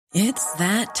It's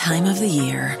that time of the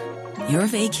year. Your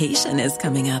vacation is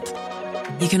coming up.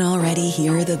 You can already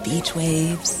hear the beach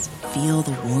waves, feel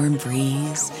the warm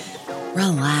breeze,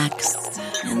 relax,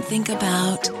 and think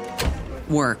about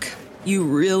work. You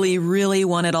really, really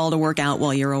want it all to work out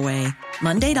while you're away.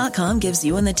 Monday.com gives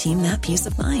you and the team that peace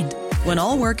of mind. When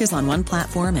all work is on one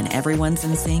platform and everyone's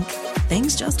in sync,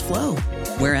 things just flow.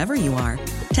 Wherever you are,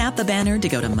 tap the banner to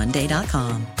go to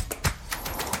Monday.com.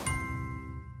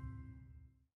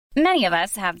 Many of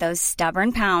us have those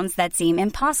stubborn pounds that seem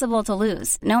impossible to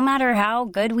lose, no matter how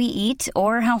good we eat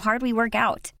or how hard we work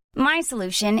out. My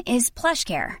solution is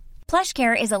PlushCare.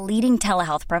 PlushCare is a leading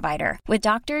telehealth provider with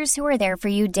doctors who are there for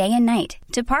you day and night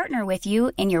to partner with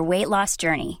you in your weight loss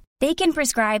journey. They can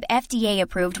prescribe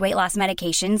FDA-approved weight loss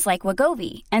medications like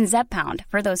Wegovy and Zepbound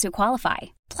for those who qualify.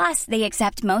 Plus, they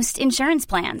accept most insurance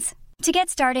plans. To get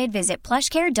started, visit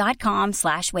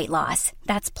plushcare.com/weightloss.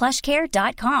 That's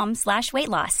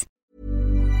plushcare.com/weightloss.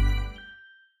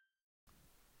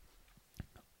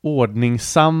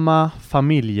 Ordningsamma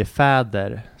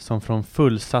familjefäder som från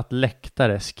fullsatt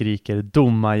läktare skriker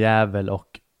domarjävel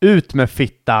och ut med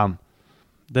fittan.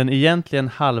 Den egentligen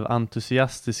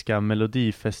halventusiastiska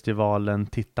Melodifestivalen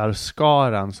tittar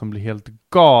skaran som blir helt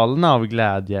galna av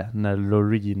glädje när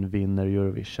Loreen vinner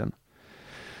Eurovision.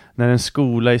 När en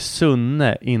skola i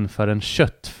Sunne inför en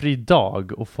köttfri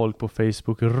dag och folk på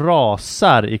Facebook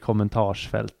rasar i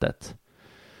kommentarsfältet.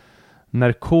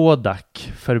 När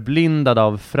Kodak, förblindad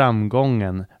av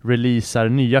framgången, releasar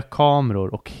nya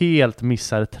kameror och helt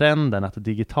missar trenden att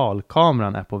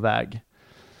digitalkameran är på väg.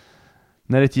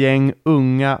 När ett gäng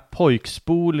unga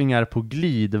pojkspolingar på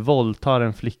glid våldtar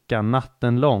en flicka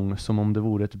natten lång som om det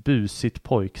vore ett busigt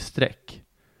pojksträck.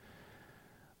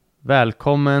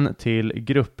 Välkommen till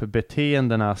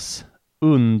gruppbeteendenas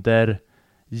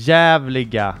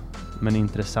underjävliga men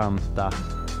intressanta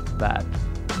värld.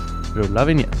 Rulla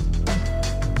vignett.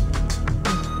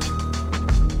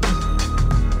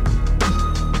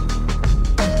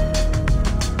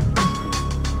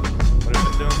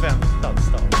 Det var väntad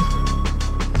start.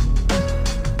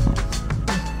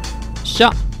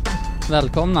 Tja!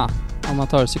 Välkomna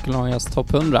Amatörpsykologernas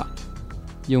topp 100.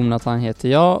 Jonathan heter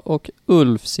jag och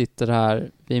Ulf sitter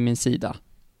här vid min sida.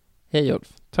 Hej Ulf.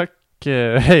 Tack,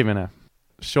 hej menar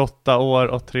 28 år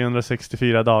och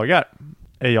 364 dagar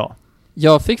är jag.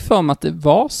 Jag fick för mig att det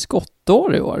var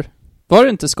skottår i år. Var det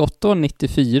inte skottår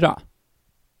 94?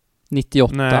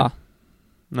 98?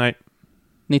 Nej.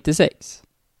 96?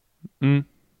 Mm.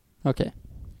 Okej.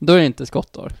 Då är det inte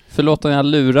skottår. Förlåt om jag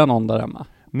lurar någon där hemma.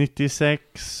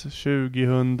 96,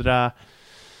 2000,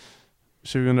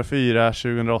 2004,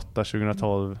 2008,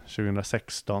 2012,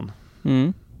 2016.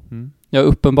 Mm. Mm. Ja,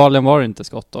 uppenbarligen var det inte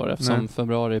skottår eftersom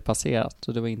februari är passerat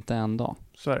och det var inte en dag.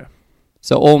 Så är det.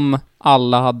 Så om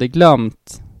alla hade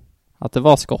glömt att det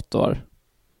var skottår.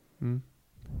 Mm.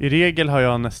 I regel har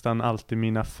jag nästan alltid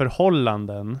mina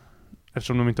förhållanden,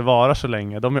 eftersom de inte varar så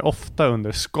länge, de är ofta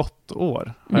under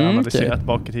skottår. Har jag analyserat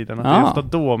bak i tiden. Och det är ofta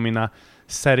då mina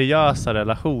seriösa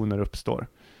relationer uppstår.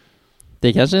 Det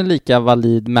är kanske en lika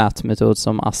valid mätmetod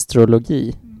som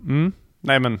astrologi. Mm.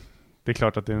 Nej, men det är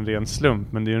klart att det är en ren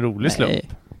slump, men det är en rolig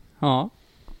slump. Ja.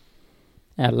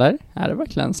 Eller är det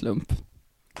verkligen en slump?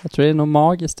 Jag tror det är nog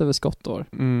magiskt över skottår.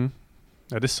 Mm.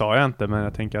 Ja, det sa jag inte, men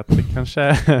jag tänker att det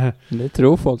kanske... Det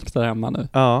tror folk där hemma nu.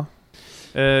 Ja.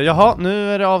 Jaha, nu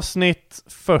är det avsnitt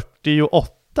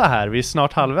 48 här. Vi är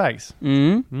snart halvvägs.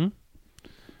 Mm.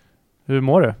 Hur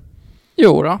mår du?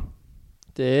 Jo då.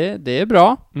 Det är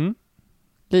bra. Mm.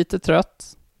 Lite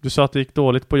trött. Du sa att det gick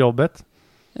dåligt på jobbet.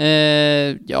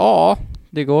 Ja,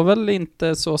 det går väl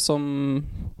inte så som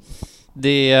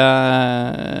det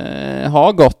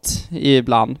har gått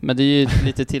ibland. Men det är ju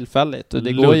lite tillfälligt. Och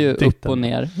det går ju upp och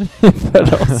ner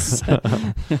för oss.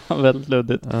 Ja, väldigt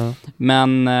luddigt. Ja.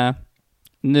 Men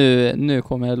nu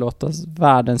kommer det låta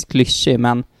världens klyschig.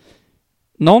 Men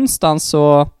någonstans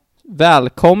så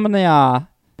välkomnar jag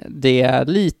det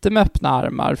lite med öppna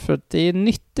armar, för att det är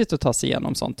nyttigt att ta sig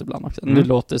igenom sånt ibland också. Nu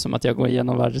låter det som att jag går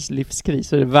igenom världens livskris,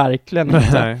 så det är verkligen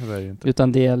inte. Nej, det är inte.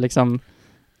 Utan det är liksom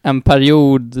en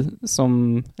period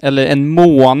som, eller en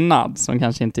månad som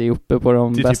kanske inte är uppe på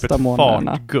de bästa typ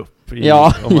månaderna. Fartgupp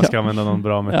om man ska använda någon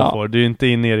bra metafor. Du är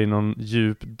inte nere i någon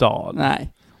djup dal.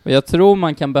 Nej. Och jag tror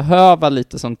man kan behöva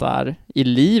lite sånt där i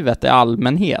livet i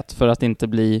allmänhet för att inte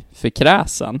bli för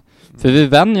kräsen. För vi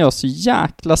vänjer oss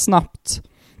jäkla snabbt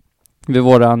vid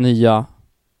våra nya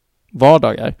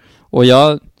vardagar. Och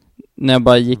när jag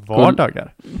bara gick...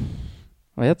 Vardagar?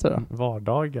 Vad heter det?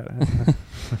 Vardagar.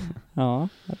 Ja,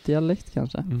 ett dialekt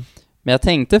kanske. Men jag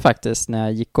tänkte faktiskt när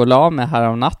jag gick och la mig här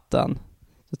om natten,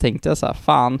 så tänkte jag så här,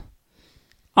 fan,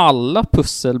 alla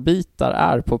pusselbitar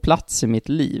är på plats i mitt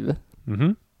liv.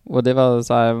 Mhm. Och det var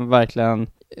så här verkligen,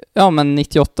 ja men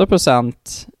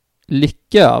 98%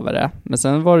 lycka över det. Men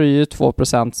sen var det ju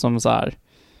 2% som så här,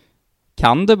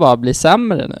 kan det bara bli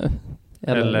sämre nu?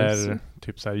 Eller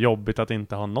typ så här jobbigt att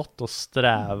inte ha något att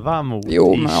sträva mot.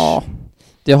 Jo, men ja,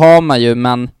 det har man ju,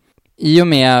 men i och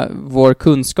med vår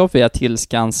kunskap vi har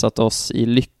tillskansat oss i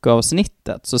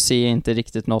lyckoavsnittet så ser jag inte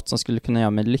riktigt något som skulle kunna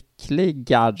göra mig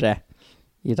lyckligare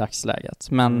i dagsläget.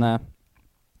 Men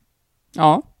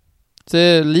ja,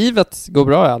 livet går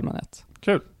bra i allmänhet.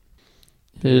 Kul.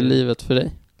 Hur är livet för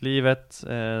dig? Livet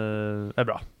är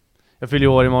bra. Jag fyller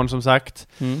år imorgon som sagt.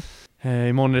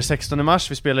 Imorgon är det 16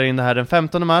 mars. Vi spelar in det här den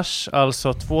 15 mars.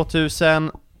 Alltså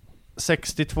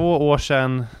 2062 år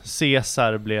sedan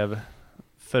Caesar blev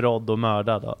förrådd och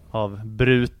mördad av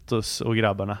Brutus och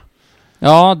grabbarna.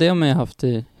 Ja, det har man ju haft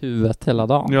i huvudet hela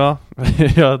dagen. Ja,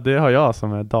 ja, det har jag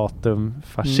som är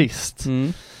datumfascist.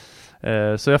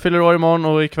 Så jag fyller år imorgon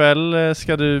och ikväll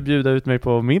ska du bjuda ut mig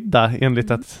på middag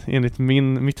enligt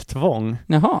mitt tvång.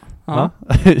 Jaha. Ja.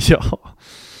 Ja.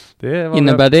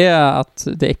 Innebär det att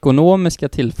det ekonomiska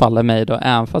tillfaller mig då,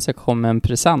 även fast jag kommer med en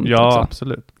present? Ja, också?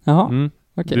 absolut. Jaha,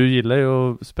 okej. Du gillar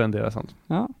ju att spendera sånt.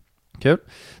 Ja. Kul.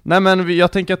 Nej, men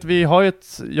jag tänker att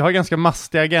jag har ganska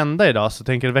mastig agenda idag, så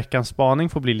tänker att veckans spaning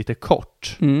får bli lite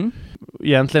kort.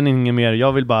 Egentligen inget mer,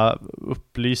 jag vill bara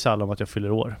upplysa alla om att jag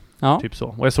fyller år. Ja. Typ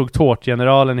så. Och jag såg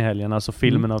Tårtgeneralen i helgen, alltså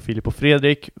filmen av Filip och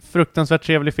Fredrik. Fruktansvärt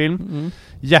trevlig film.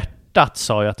 Hjärtat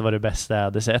sa jag att det var det bästa jag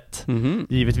hade sett.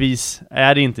 Givetvis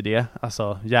är det inte det.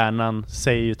 Alltså hjärnan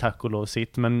säger ju tack och lov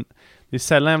sitt, men det är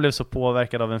sällan jag blev så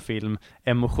påverkad av en film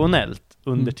emotionellt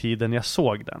under tiden jag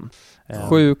såg den.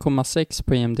 7,6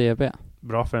 på IMDb.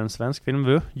 Bra för en svensk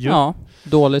film, Ja,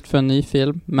 dåligt för en ny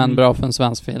film, men bra för en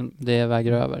svensk film. Det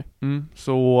väger över.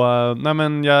 Så, nej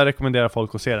men jag rekommenderar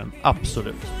folk att se den.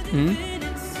 Absolut.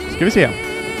 Ska vi se.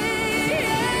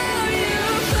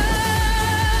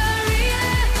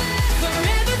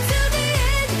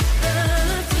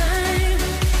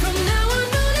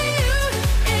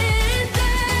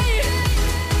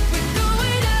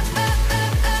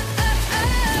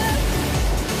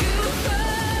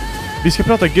 Vi ska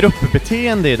prata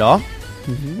gruppbeteende idag.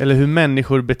 Eller hur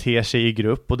människor beter sig i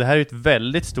grupp. Och det här är ett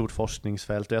väldigt stort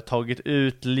forskningsfält. Och jag har tagit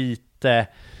ut lite,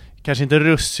 kanske inte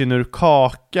russin ur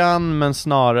kakan, men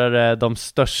snarare de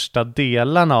största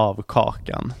delarna av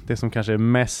kakan. Det som kanske är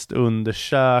mest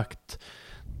undersökt.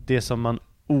 Det som man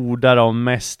ordar om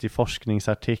mest i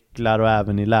forskningsartiklar och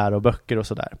även i läroböcker och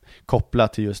sådär.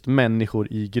 Kopplat till just människor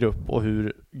i grupp och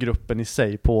hur gruppen i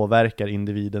sig påverkar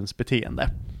individens beteende.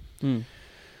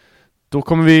 Då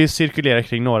kommer vi cirkulera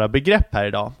kring några begrepp här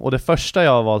idag. Och det första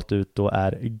jag har valt ut då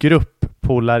är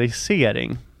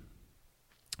grupppolarisering.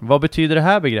 Vad betyder det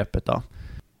här begreppet då?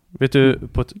 Vet du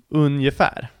på ett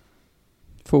ungefär?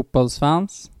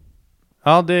 Fotbollsfans?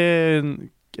 Ja, det är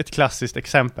ett klassiskt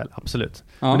exempel, absolut.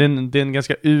 Ja. Men det är en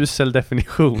ganska usel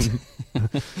definition.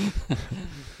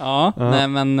 Ja, nej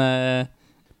men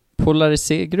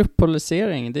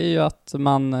grupppolarisering, det är ju att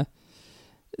man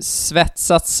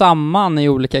svetsat samman i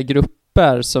olika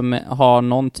grupper som har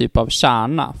någon typ av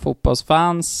kärna.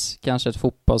 Fotbollsfans, kanske ett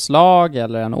fotbollslag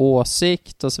eller en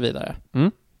åsikt och så vidare.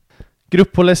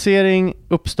 Grupppolarisering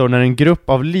uppstår när en grupp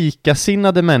av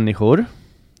likasinnade människor,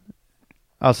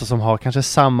 alltså som har kanske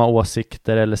samma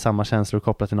åsikter eller samma känslor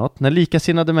kopplat till något, när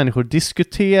likasinnade människor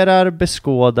diskuterar,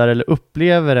 beskådar eller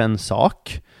upplever en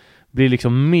sak, blir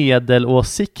liksom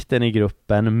medelåsikten i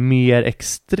gruppen mer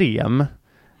extrem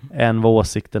än vad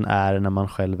åsikten är när man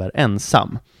själv är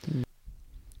ensam.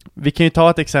 Vi kan ju ta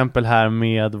ett exempel här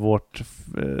med vårt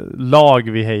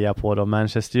lag vi hejar på då,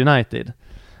 Manchester United.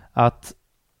 Att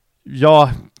jag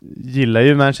gillar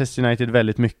ju Manchester United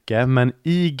väldigt mycket, men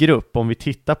i grupp, om vi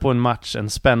tittar på en match, en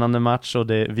spännande match och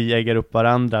vi äggar upp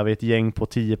varandra vid ett gäng på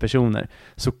 10 personer,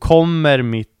 så kommer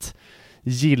mitt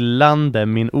gillande,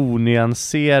 min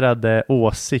onyanserade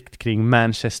åsikt kring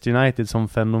Manchester United som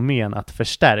fenomen att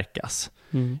förstärkas.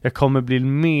 Jag kommer bli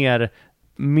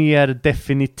mer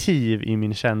definitiv i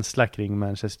min känsla kring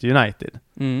Manchester United.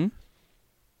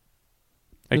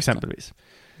 Exempelvis.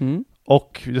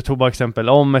 Och jag tog bara exempel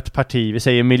om ett parti, vi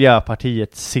säger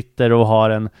Miljöpartiet, sitter och har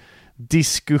en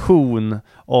diskussion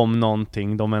om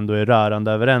någonting de ändå är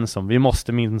rörande överens om. Vi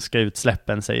måste minska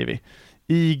utsläppen, säger vi.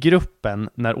 I gruppen,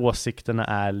 när åsikterna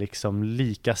är liksom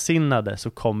likasinnade, så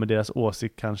kommer deras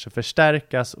åsikt kanske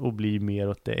förstärkas och bli mer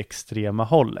åt det extrema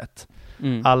hållet.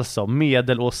 Alltså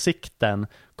medelåsikten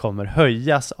kommer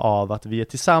höjas av att vi är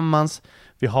tillsammans,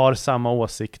 vi har samma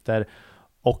åsikter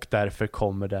och därför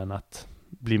kommer den att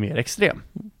bli mer extrem.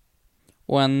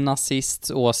 Och en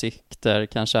nazists åsikter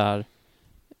kanske är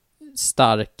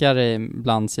starkare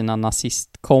bland sina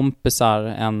nazistkompisar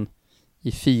än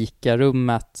i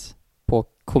fikarummet på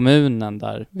kommunen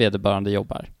där vederbörande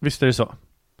jobbar. Visst är det så.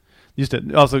 Just det,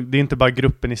 alltså det är inte bara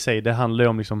gruppen i sig, det handlar ju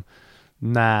om liksom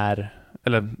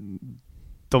eller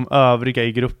de övriga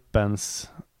i gruppens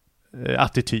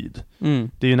attityd.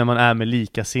 Det är ju när man är med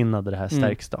likasinnade det här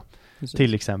stärks då. Precis.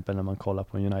 Till exempel när man kollar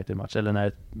på en United-match eller när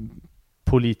ett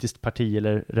politiskt parti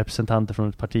eller representanter från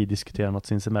ett parti diskuterar något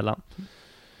sinsemellan.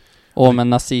 Och om en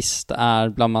nazist är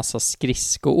bland massa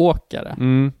skridskoåkare,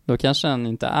 då kanske den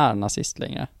inte är nazist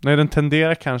längre. Nej, den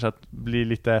tenderar kanske att bli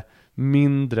lite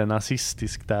mindre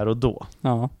nazistisk där och då.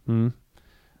 Ja.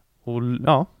 Och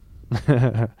ja,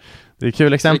 det är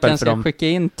kul exempel för dem. Vi kanske skicka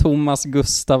in Thomas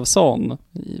Gustafsson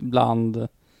bland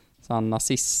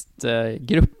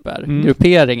nazistgrupper,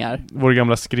 grupperingar. Vår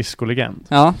gamla skridskolegend.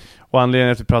 Ja. Och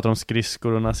anledningen till att vi pratar om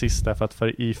skridskor och nazister för att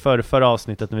i förra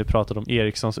avsnittet när vi pratade om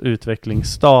Erikssons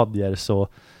utvecklingsstadier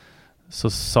så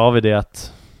sa vi det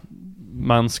att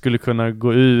man skulle kunna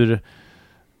gå ur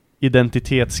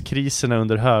identitetskriserna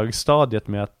under högstadiet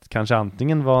med att kanske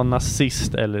antingen vara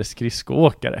nazist eller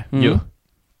skridskoåkare. Jo.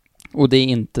 Och det är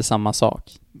inte samma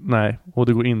sak. Nej, och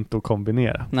det går inte att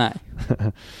kombinera. Nej.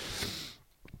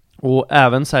 Och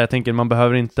även så här, jag tänker man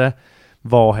behöver inte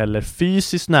vara heller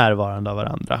fysiskt närvarande av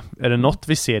varandra. Är det något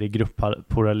vi ser i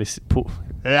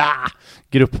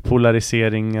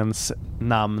grupppolariseringens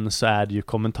namn så är det ju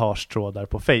kommentarstrådar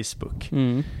på Facebook.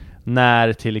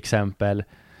 När till exempel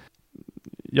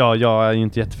jag är ju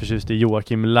inte jätteförtjust i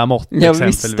Joakim Lamotte jag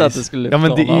visste att det skulle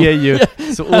men det är ju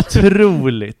så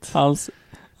otroligt.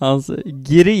 Hans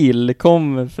grill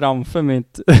kom framför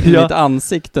mitt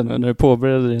ansikte nu när du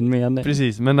påbörjade din mening.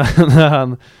 Precis, men när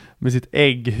han med sitt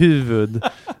ägghuvud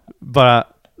bara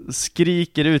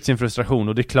skriker ut sin frustration,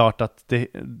 och det är klart att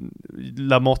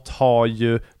Lamotte har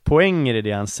ju poänger i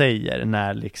det han säger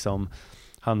när liksom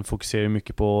han fokuserar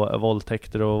mycket på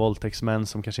våldtäkter och våldtäktsmän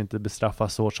som kanske inte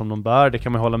bestraffas så hårt som de bör. Det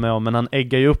kan man hålla med om. Men han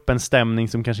äggar ju upp en stämning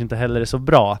som kanske inte heller är så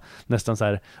bra. Nästan så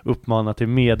här uppmana till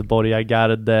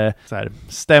medborgargarde så här,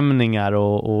 stämningar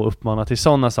och uppmana till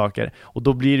sådana saker. Och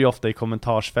då blir det ju ofta i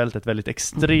kommentarsfältet väldigt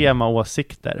extrema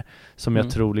åsikter som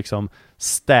jag tror liksom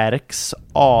stärks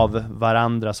av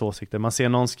varandras åsikter. Man ser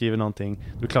någon skriver någonting.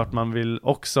 Det är klart man vill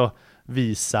också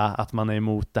visa att man är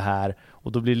emot det här,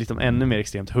 och då blir det liksom ännu mer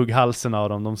extremt. Hugg halsen av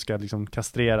dem, de ska liksom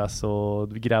kastreras och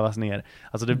grävas ner.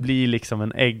 Alltså det blir liksom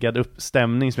en äggad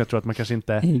uppstämning som jag tror att man kanske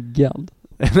inte...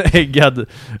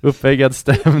 uppäggad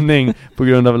stämning på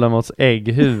grund av Lamottes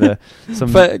ägghuvud.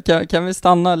 Kan vi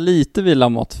stanna lite vid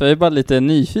Lamotte? För jag är bara lite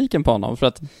nyfiken på honom. För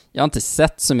att jag har inte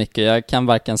sett så mycket. Jag kan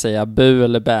varken säga bu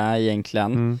eller bä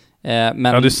egentligen. Men...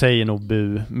 Ja, du säger nog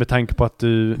bu med tanke på att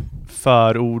du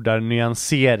förordar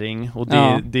nyansering, och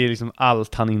det är liksom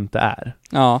allt han inte är.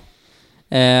 Ja.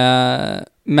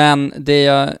 Men det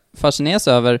jag fascineras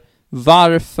över,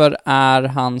 varför är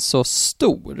han så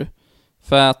stor?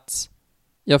 För att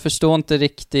jag förstår inte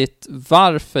riktigt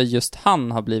varför just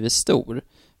han har blivit stor.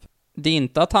 Det är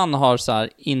inte att han har så här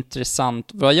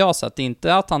intressant, vad jag har sett, det är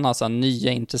inte att han har så här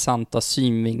nya intressanta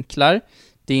synvinklar.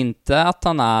 Det är inte att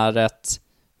han är ett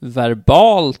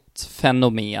verbalt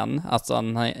fenomen, alltså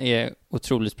han är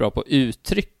otroligt bra på att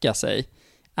uttrycka sig.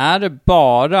 Är det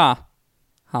bara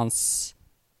hans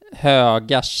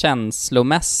höga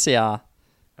känslomässiga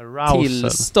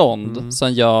tillstånd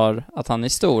som gör att han är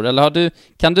stor? Eller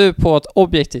kan du på ett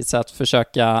objektivt sätt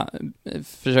försöka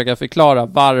förklara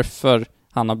varför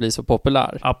han har blivit så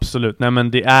populär? Absolut, nej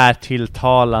men det är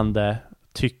tilltalande,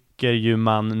 tycker ju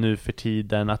man nu för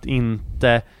tiden, att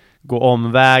inte gå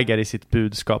omvägar i sitt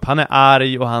budskap. Han är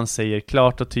arg och han säger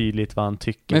klart och tydligt vad han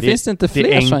tycker. Men finns det inte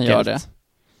fler som gör det?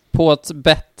 På ett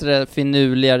bättre,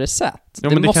 finurligare sätt? Ja,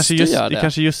 men det är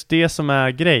kanske just det som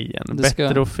är grejen.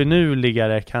 Bättre och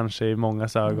finurligare kanske i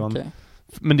mångas ögon. Okay.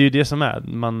 Men det är ju det som är.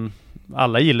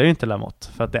 Alla gillar ju inte Lamotte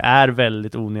för att det är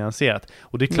väldigt onyanserat.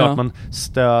 Och det är klart man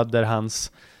stöder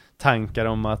hans tankar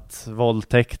om att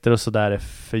våldtäkter och sådär är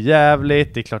för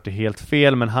jävligt. Det är klart det är helt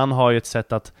fel, men han har ju ett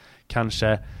sätt att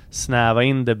kanske snäva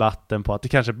in debatten på att det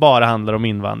kanske bara handlar om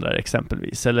invandrare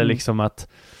exempelvis. Eller liksom att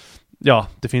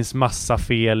det finns massa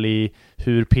fel i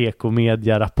hur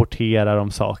PK-media rapporterar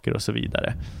om saker och så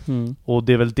vidare. Och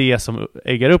det är väl det som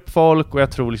äggar upp folk, och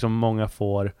jag tror liksom många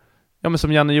får, men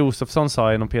som Janne Josefsson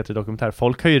sa i någon P3-dokumentär,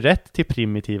 folk har ju rätt till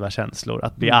primitiva känslor,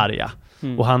 att bli arga.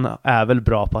 Och han är väl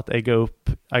bra på att ägga upp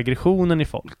aggressionen i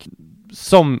folk.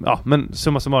 Men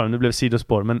summa summarum, nu blev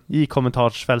sidospår, men i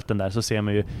kommentarsfälten där så ser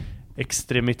man ju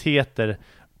extremiteter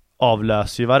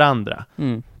avlöser ju varandra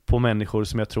på människor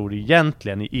som jag tror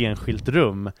egentligen i enskilt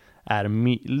rum är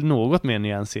något mer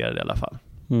nyanserade i alla fall.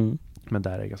 Men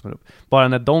där är ganska upp. Bara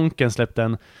när Donken släppte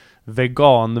en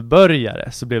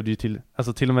veganburgare så blev det ju till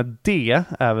och med det,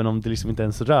 även om det liksom inte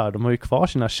ens rör, de har ju kvar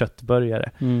sina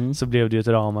köttburgare, så blev det ju ett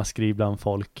ramaskri bland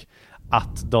folk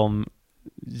att de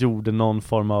gjorde någon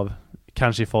form av,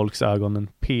 kanske i folks ögon, en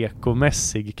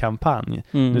PK-mässig kampanj.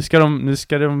 Nu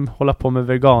ska de hålla på med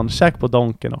vegankäk på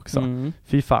Donken också.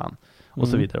 Fy fan. Och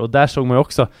så vidare. Och där såg man ju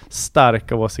också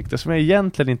starka åsikter som jag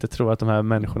egentligen inte tror att de här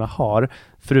människorna har,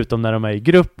 förutom när de är i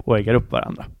grupp och äger upp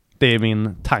varandra. Det är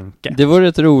min tanke. Det vore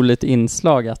ett roligt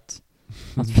inslag att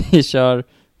vi kör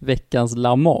veckans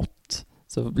Lamotte.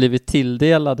 Så blir vi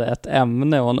tilldelade ett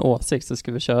ämne och en åsikt, så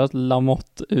ska vi köra ett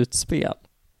Lamotte-utspel.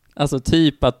 Alltså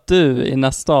typ att du i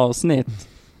nästa avsnitt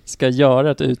ska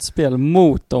göra ett utspel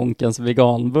mot Donkens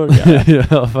veganburgare.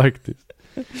 Ja, faktiskt.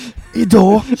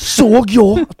 Idag såg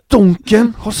jag att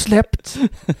Donken har släppt.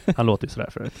 Han låter ju sådär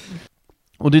förut.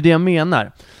 Och det är det jag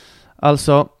menar.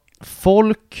 Alltså,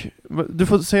 folk... Du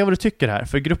får säga vad du tycker här.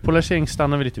 För grupppolarisering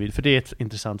stannar vi lite vid. För det är ett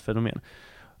intressant fenomen.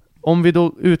 Om vi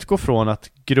då utgår från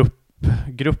att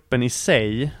gruppen i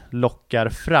sig lockar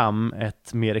fram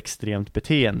ett mer extremt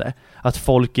beteende. Att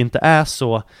folk inte är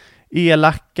så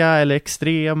elaka eller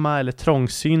extrema eller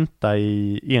trångsynta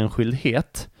i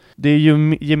enskildhet. Det är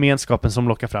ju gemenskapen som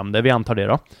lockar fram det, vi antar det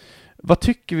då. Vad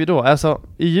tycker vi då? Alltså,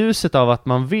 i ljuset av att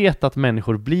man vet att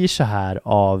människor blir så här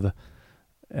av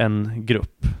en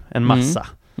grupp, en massa.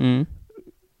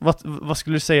 Vad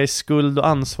skulle du säga i skuld- och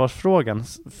ansvarsfrågan?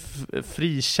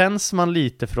 Frikänns man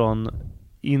lite från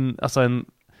alltså en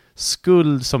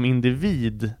skuld som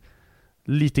individ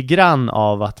lite grann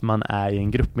av att man är i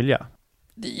en gruppmiljö?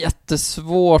 Det är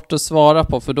jättesvårt att svara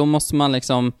på, för då måste man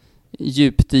liksom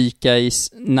djupdyka i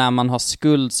när man har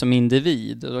skuld som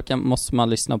individ. Då måste man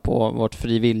lyssna på vårt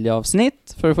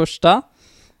frivilligavsnitt för det första.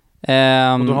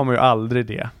 Och då har man ju aldrig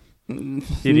det.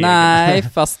 Nej,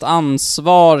 fast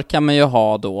ansvar kan man ju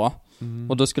ha då.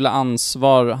 Och då skulle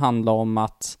ansvar handla om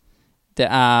att det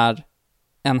är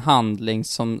en handling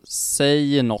som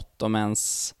säger något om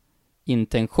ens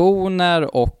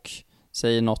intentioner och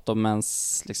säger något om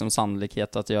ens liksom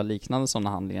sannolikhet att göra liknande sådana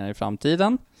handlingar i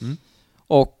framtiden.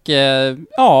 Och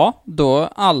då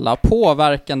alla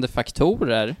påverkande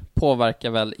faktorer påverkar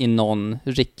väl i någon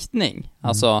riktning.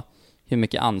 Alltså hur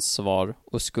mycket ansvar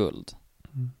och skuld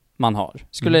man har,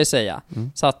 skulle jag säga.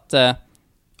 Så att,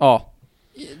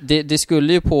 det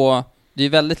skulle ju det är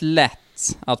väldigt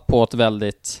lätt att på ett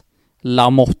väldigt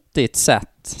lamottigt sätt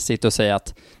sitta och säga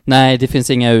att nej, det finns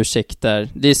inga ursäkter.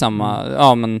 Det är samma,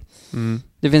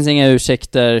 det finns inga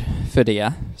ursäkter för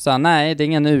det. Så nej, det är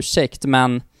ingen ursäkt,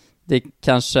 men det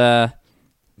kanske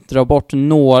drar bort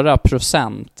några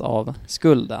procent av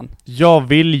skulden. Jag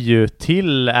vill ju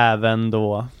till även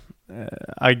då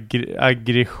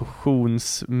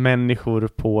aggressionsmänniskor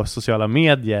på sociala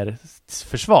medier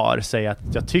försvar säga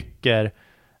att jag tycker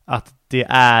att det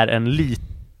är en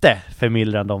lite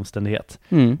förmildrande omständighet.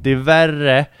 Det är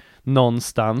värre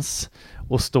någonstans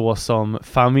att stå som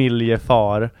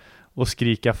familjefar och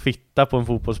skrika fitta på en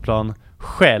fotbollsplan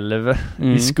själv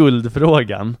i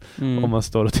skuldfrågan om man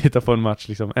står och tittar på en match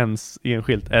liksom ens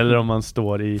enskilt, eller om man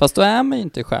står i... Fast då är man ju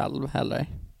inte själv heller.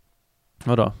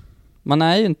 Vadå? Man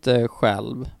är ju inte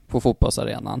själv på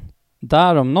fotbollsarenan.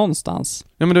 Där om någonstans.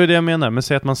 Ja, men det är det jag menar. Men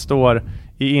säg att man står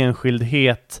i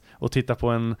enskildhet och tittar på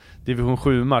en division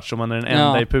 7-match och man är den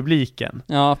enda i publiken.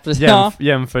 Ja, precis.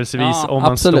 Jämförelsevis om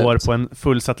man står på en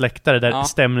fullsatt läktare där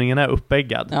stämningen är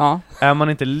uppeggad. Ja. Är man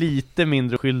inte lite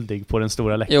mindre skyldig på den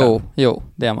stora läktaren? Jo,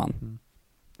 det är man.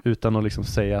 Utan att liksom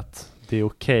säga att det är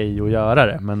okej att göra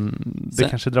det, men det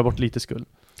kanske drar bort lite skuld.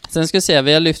 Sen ska jag säga,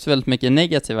 vi har lyft väldigt mycket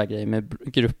negativa grejer med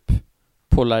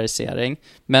grupppolarisering.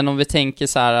 Men om vi tänker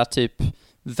så här typ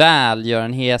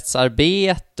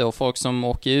välgörenhetsarbete och folk som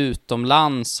åker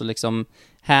utomlands och liksom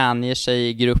hänger sig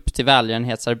i grupp till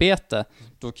välgörenhetsarbete,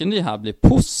 då kan det ju här bli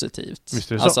positivt.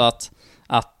 Visst är det så. Alltså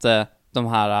att de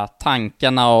här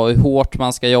tankarna och hur hårt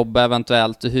man ska jobba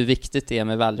eventuellt och hur viktigt det är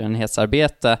med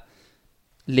välgörenhetsarbete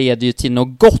leder ju till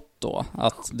något gott då,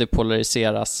 att det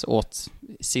polariseras åt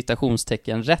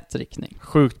citationstecken rätt riktning.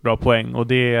 Sjukt bra poäng, och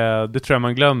det tror jag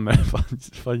man glömmer.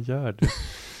 Vad gör du?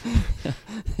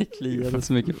 Det kliade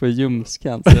så mycket för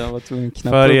ljumskan så jag var tvungen att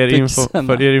knappa upp byxorna.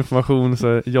 För er information så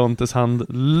är Jontes hand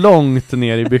långt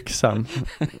ner i byxan.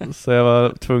 Så jag var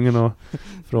tvungen att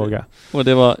fråga. Och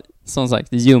det var som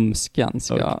sagt ljumskan,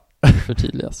 ska jag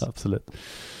förtydligas. Absolut.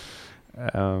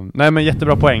 Nej, men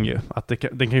jättebra poäng ju. Att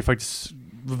den kan ju faktiskt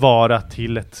vara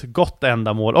till ett gott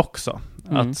ändamål också.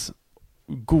 Att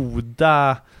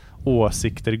goda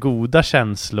åsikter, goda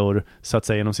känslor så att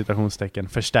säga inom citationstecken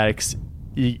förstärks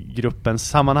i gruppens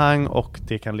sammanhang, och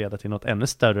det kan leda till något ännu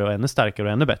större och ännu starkare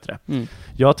och ännu bättre.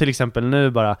 Jag till exempel nu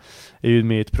bara är ju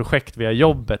med i ett projekt via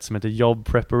jobbet som heter Job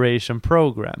Preparation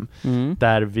Program,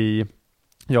 där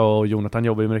jag och Jonathan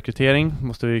jobbar med rekrytering,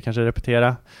 måste vi kanske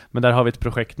repetera, men där har vi ett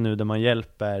projekt nu där man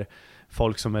hjälper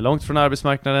folk som är långt från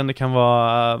arbetsmarknaden. Det kan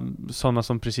vara sådana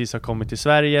som precis har kommit till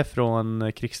Sverige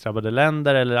från krigsdrabbade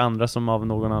länder, eller andra som av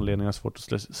någon anledning har svårt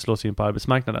att slå sig in på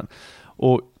arbetsmarknaden.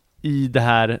 Och i det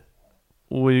här,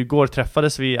 och igår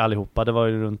träffades vi allihopa, det var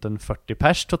ju runt en 40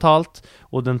 pers totalt,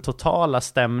 och den totala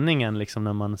stämningen liksom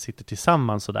när man sitter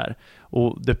tillsammans så där,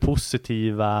 och den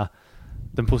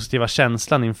positiva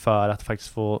känslan inför att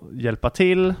faktiskt få hjälpa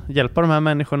de här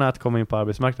människorna att komma in på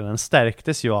arbetsmarknaden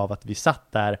stärktes ju av att vi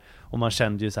satt där, och man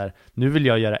kände ju så här, nu vill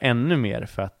jag göra ännu mer,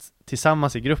 för att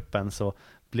tillsammans i gruppen så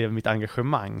blev mitt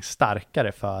engagemang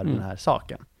starkare för den här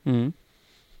saken.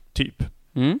 Typ.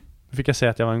 Fick jag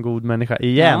säga att jag var en god människa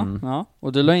igen. Ja.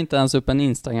 Och du la inte ens upp en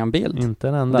Instagram-bild. Inte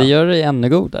en enda. Det gör dig ännu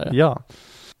godare. Ja.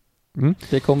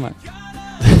 Det kommer.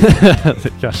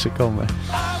 Det kanske kommer.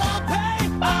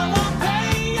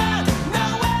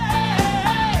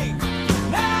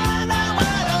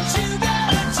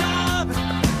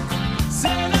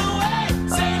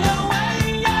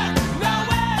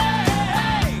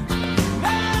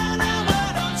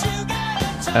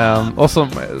 Och som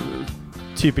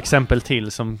typ exempel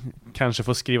till som kanske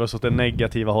får skrivas åt det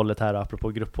negativa hållet här apropå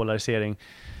grupppolarisering,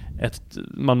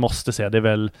 man måste säga, det är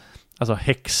väl alltså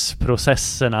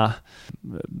häxprocesserna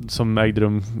som ägde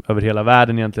rum över hela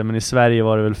världen egentligen, men i Sverige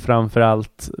var det väl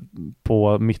framförallt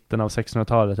på mitten av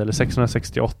 1600-talet, eller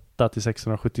 1668 till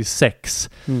 1676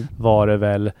 var det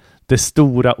väl det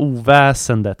stora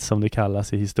oväsendet som det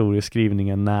kallas i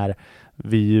historieskrivningen, när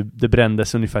det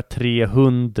brändes ungefär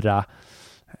 300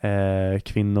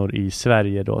 kvinnor i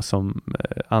Sverige då som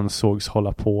ansågs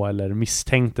hålla på eller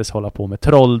misstänktes hålla på med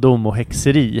trolldom och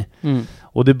häxeri.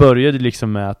 Och det började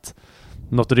liksom med att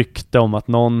något rykte om att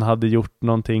någon hade gjort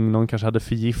någonting, någon kanske hade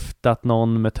förgiftat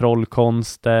någon med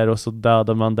trollkonster, och så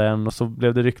dödade man den, och så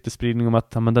blev det ryktespridning om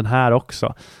att men den här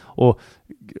också. Och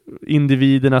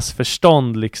individernas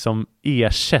förstånd liksom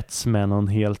ersätts med någon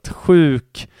helt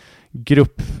sjuk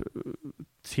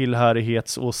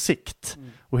grupptillhörighetsåsikt.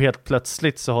 Och helt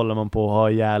plötsligt så håller man på att ha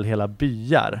ihjäl hela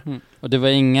byar. Och det var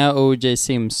inga O.J.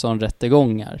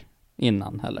 Simpson-rättegångar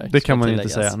innan heller. Det kan man inte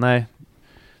säga, nej.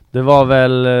 Det var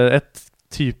väl ett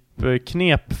typ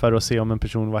knep för att se om en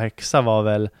person var häxa, var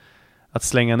väl att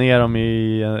slänga ner dem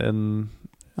i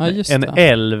en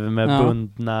älv med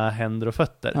bundna händer och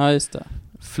fötter. Ja, just det.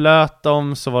 Flöt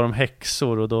dem så var de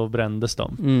häxor, och då brändes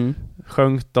de.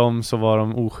 Sjönk dem så var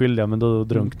de oskyldiga, men då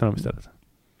drunknade de istället.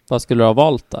 Vad skulle du ha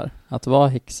valt där? Att vara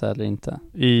häxa eller inte?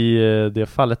 I det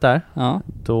fallet där? Ja.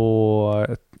 Då...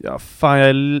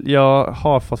 jag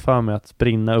har fått för mig att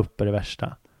brinna upp är det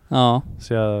värsta. Ja.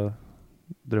 Så jag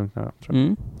drunknar.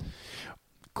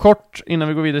 Kort innan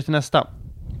vi går vidare till nästa.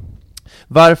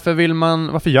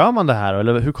 Varför gör man det här?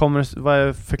 Eller vad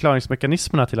är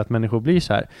förklaringsmekanismerna till att människor blir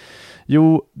så här?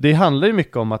 Jo, det handlar ju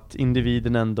mycket om att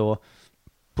individen ändå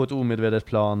på ett omedvetet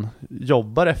plan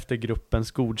jobbar efter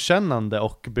gruppens godkännande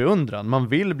och beundran. Man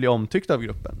vill bli omtyckt av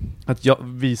gruppen. Att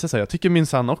visa sig, jag tycker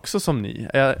minsann också som ni.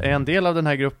 Är jag en del av den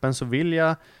här gruppen så vill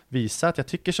jag visa att jag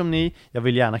tycker som ni. Jag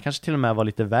vill gärna kanske till och med vara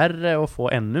lite värre och få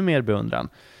ännu mer beundran.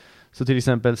 Så till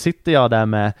exempel sitter jag där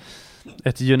med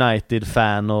ett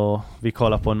United-fan och vi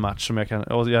kollar på en match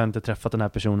och jag har inte träffat den här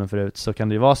personen förut, så kan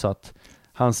det ju vara så att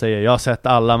han säger, jag har sett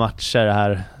alla matcher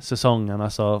här säsongen,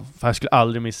 alltså, för jag skulle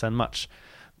aldrig missa en match.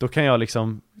 Då kan jag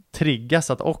liksom triggas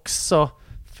att också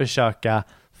försöka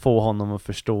få honom att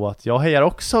förstå att jag hejar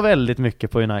också väldigt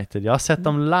mycket på United. Jag har sett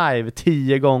dem live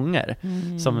 10 gånger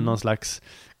som någon slags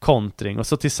kontring. Och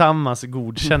så tillsammans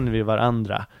godkänner vi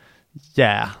varandra.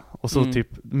 Och så typ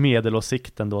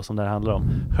medelåsikten då som det här handlar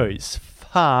om höjs.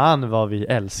 Fan vad vi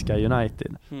älskar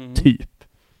United. Typ.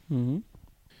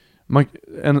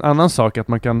 En annan sak är att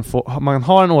man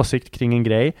har en åsikt kring en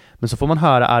grej, men så får man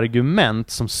höra argument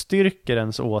som styrker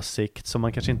ens åsikt som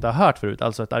man kanske inte har hört förut.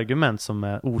 Alltså ett argument som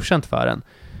är okänt för en.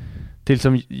 Till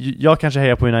som jag kanske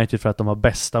hejar på United för att de har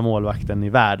bästa målvakten i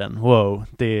världen. Wow,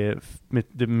 det är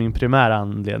min primära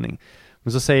anledning.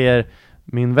 Men så säger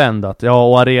min vän att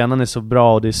och arenan är så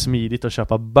bra och det är smidigt att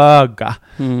köpa böga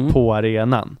på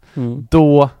arenan.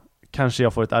 Då kanske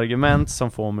jag får ett argument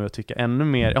som får mig att tycka ännu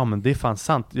mer, ja men det är fan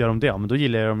sant, gör de det, men då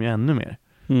gillar jag dem ju ännu mer.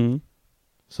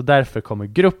 Så därför kommer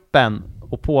gruppen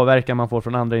och påverkan man får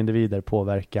från andra individer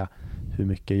påverka hur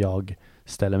mycket jag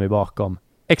ställer mig bakom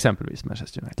exempelvis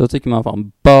Manchester United. Då tycker man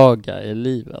fan böga i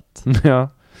livet. Ja.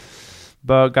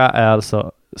 Böga är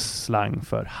alltså slang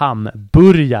för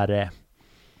hamburgare.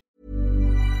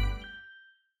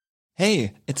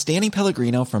 Hey, it's Danny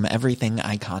Pellegrino from Everything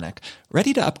Iconic.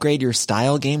 Ready to upgrade your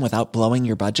style game without blowing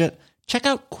your budget? Check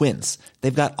out Quince.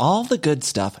 They've got all the good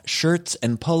stuff, shirts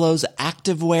and polos,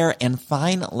 activewear, and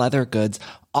fine leather goods,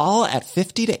 all at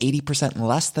 50 to 80%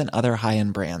 less than other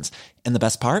high-end brands. And the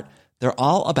best part? They're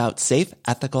all about safe,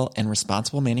 ethical, and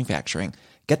responsible manufacturing.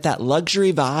 Get that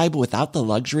luxury vibe without the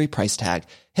luxury price tag.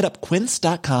 Hit up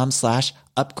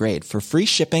quince.com/upgrade for free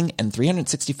shipping and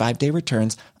 365-day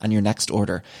returns on your next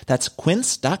order. That's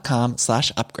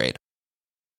quince.com/upgrade.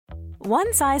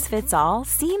 One size fits all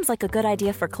seems like a good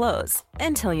idea for clothes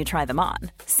until you try them on.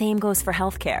 Same goes for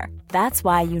healthcare. That's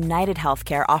why United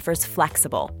Healthcare offers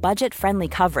flexible, budget-friendly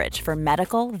coverage for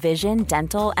medical, vision,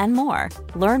 dental, and more.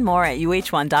 Learn more at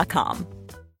uh1.com.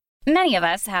 Many of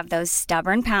us have those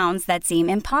stubborn pounds that seem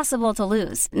impossible to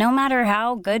lose, no matter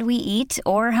how good we eat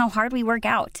or how hard we work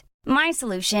out. My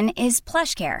solution is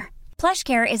PlushCare.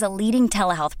 PlushCare is a leading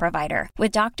telehealth provider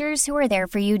with doctors who are there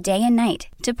for you day and night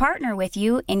to partner with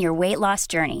you in your weight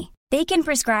loss journey. They can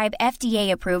prescribe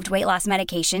FDA-approved weight loss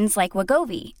medications like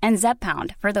Wegovy and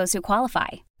Zepbound for those who qualify.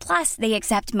 Plus, they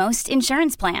accept most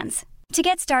insurance plans. To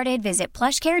get started, visit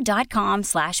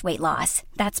plushcare.com/weightloss.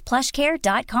 That's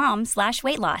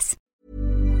plushcare.com/weightloss.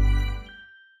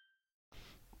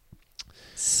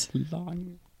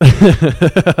 Slang.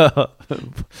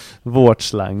 Vårt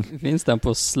slang. Finns den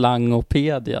på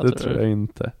Slangopedia? Det tror jag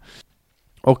inte.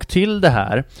 Och till det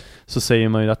här så säger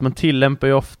man ju att man lämpar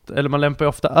ju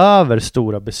ofta över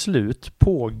stora beslut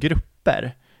på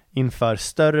grupper inför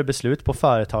större beslut på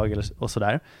företag och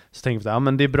sådär. Så tänker vi att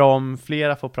men det är bra om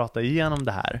flera får prata igenom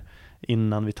det här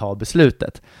innan vi tar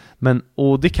beslutet.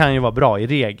 Och det kan ju vara bra i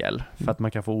regel för att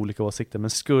man kan få olika åsikter. Men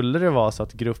skulle det vara så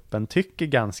att gruppen tycker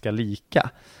ganska lika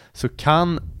så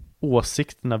kan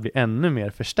åsikterna bli ännu mer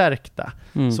förstärkta.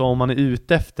 Så om man är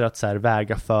ute efter att så här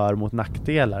väga för mot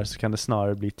nackdelar så kan det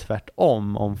snarare bli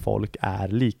tvärtom om folk är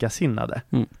likasinnade.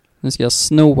 Nu ska jag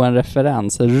sno en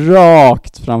referens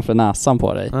rakt framför näsan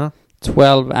på dig.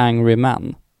 12 Angry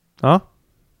Men. Ja,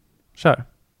 kör.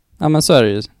 Ja, men så är det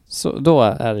ju. Då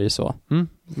är det ju så.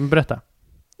 Berätta.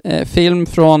 Film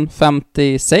från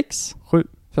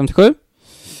 57.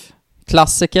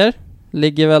 Klassiker.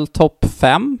 Ligger väl topp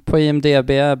 5 på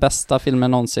IMDb, bästa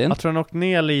filmen någonsin. Jag tror den åkt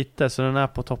ner lite, så den är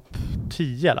på topp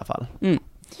 10 i alla fall.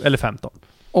 Eller 15.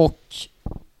 Och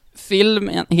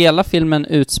hela filmen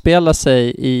utspelar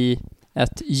sig i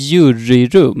ett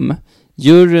juryrum.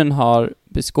 Juryn har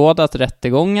beskådat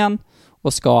rättegången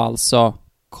och ska alltså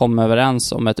komma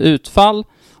överens om ett utfall,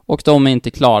 och de är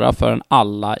inte klara förrän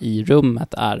alla i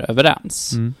rummet är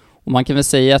överens. Och man kan väl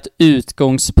säga att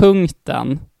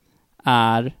utgångspunkten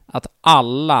är att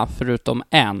alla förutom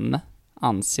en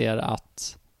anser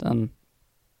att den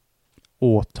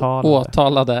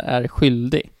åtalade är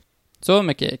skyldig. Så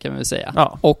mycket kan vi säga.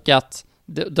 Ja. Och att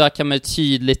där kan man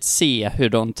tydligt se hur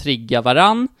de triggar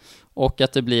varann och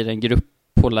att det blir en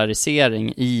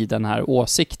grupppolarisering i den här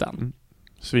åsikten.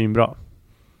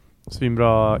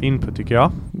 Svinbra input tycker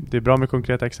jag. Det är bra med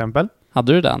konkreta exempel.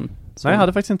 Hade du den? Nej, jag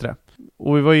hade faktiskt inte det.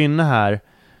 Och vi var ju inne här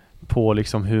på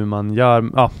liksom hur man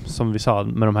gör, som vi sa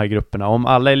med de här grupperna. Om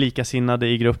alla är likasinnade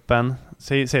i gruppen,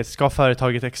 ska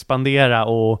företaget expandera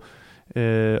och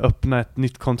öppna ett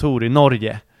nytt kontor i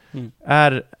Norge.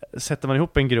 Sätter man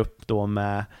ihop en grupp då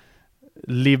med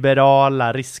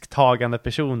liberala, risktagande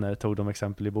personer, tog de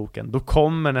exempel i boken, då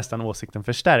kommer nästan åsikten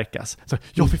förstärkas. Så,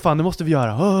 fy fan, det måste vi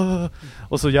göra.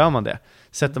 Och så gör man det.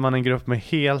 Sätter man en grupp med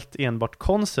helt enbart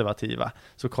konservativa,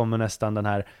 så kommer nästan den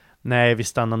här, nej, vi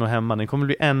stannar nog hemma, den kommer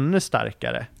bli ännu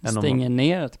starkare. Stänger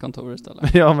ner ett kontor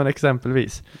istället. Ja, men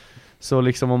exempelvis. Så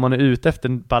liksom om man är ute efter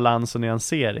en balans och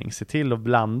nyansering, se till att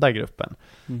blanda gruppen.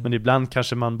 Men ibland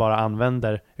kanske man bara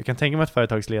använder, jag kan tänka mig att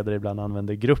företagsledare ibland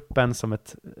använder gruppen som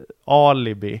ett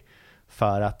alibi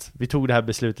för att vi tog det här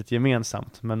beslutet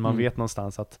gemensamt, men man vet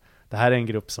någonstans att det här är en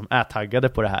grupp som är taggade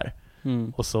på det här.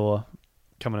 Och så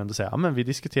kan man ändå säga, men vi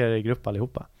diskuterar i grupp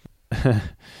allihopa.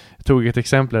 Jag tog ett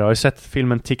exempel. Har du sett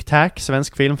filmen Tic Tac,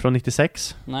 svensk film från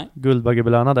 96? Nej.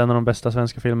 Guldbaggebelönad, en av de bästa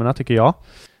svenska filmerna tycker jag.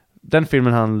 Den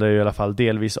filmen handlar ju i alla fall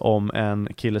delvis om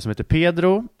en kille som heter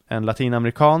Pedro, en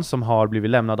latinamerikan som har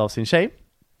blivit lämnad av sin tjej.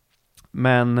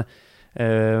 Men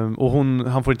och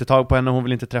han får inte tag på henne, hon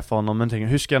vill inte träffa honom, men tänker,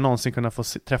 hur ska jag någonsin kunna få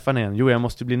träffa henne igen? Jo, jag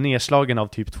måste bli nedslagen av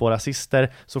typ 2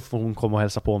 rasister, så får hon komma och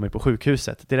hälsa på mig på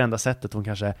sjukhuset. Det är det enda sättet hon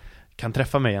kanske kan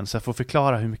träffa mig igen, så jag får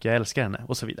förklara hur mycket jag älskar henne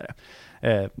och så vidare.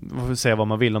 Man får säga vad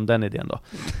man vill om den idén då.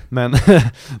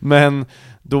 Men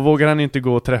då vågar han inte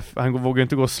gå och han vågar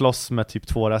inte gå och slåss med typ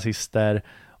 2 rasister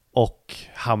och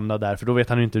hamna där, för då vet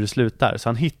han ju inte hur det slutar. Så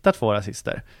han hittar 2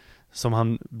 rasister som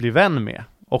han blir vän med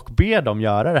och ber dem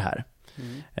göra det här.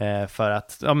 För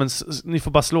att, ni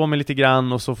får bara slå mig lite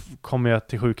grann och så kommer jag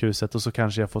till sjukhuset och så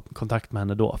kanske jag får kontakt med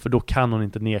henne då. För då kan hon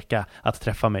inte neka att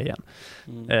träffa mig igen.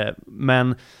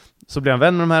 Men så blir han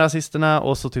vän med de här rasisterna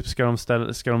och så typ ska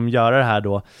de göra det här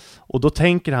då. Och då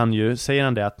säger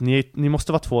han det att ni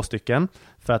måste vara 2 stycken.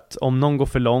 För att om någon går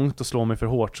för långt och slår mig för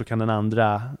hårt så kan den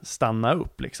andra stanna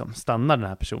upp liksom. Stanna den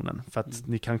här personen. För att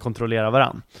ni kan kontrollera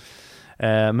varann.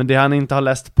 Men det han inte har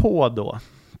läst på då,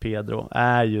 Pedro,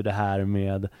 är ju det här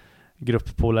med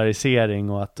grupppolarisering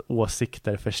och att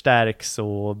åsikter förstärks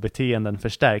och beteenden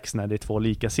förstärks när det är 2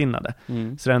 likasinnade.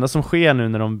 Så det enda som sker nu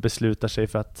när de beslutar sig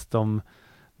för att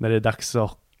när det är dags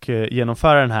att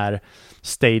genomföra den här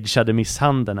stageade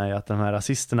misshandeln är ju att de här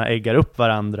rasisterna äggar upp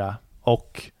varandra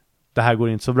och det här går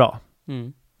inte så bra.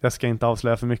 Jag ska inte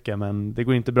avslöja för mycket, men det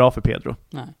går inte bra för Pedro.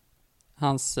 Nej.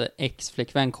 Hans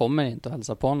ex-flickvän kommer inte att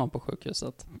hälsa på honom på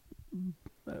sjukhuset.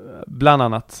 Bland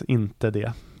annat inte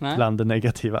det. Nej. Bland det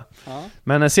negativa. Ja.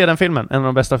 Men se den filmen. En av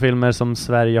de bästa filmer som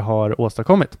Sverige har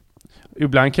åstadkommit.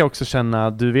 Ibland kan jag också känna,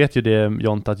 du vet ju det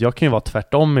Jonta, att jag kan ju vara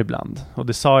tvärtom ibland. Och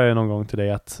det sa jag ju någon gång till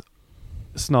dig att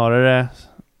snarare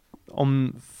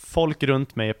om folk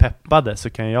runt mig är peppade så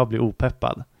kan jag bli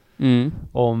opeppad.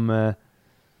 Om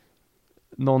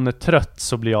någon är trött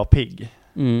så blir jag pigg.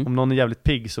 Om någon är jävligt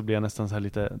pigg så blir jag nästan så här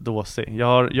lite dåsig.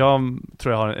 Jag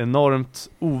tror jag har en enormt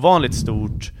ovanligt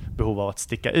stort behov av att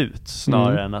sticka ut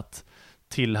snarare än att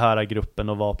tillhöra gruppen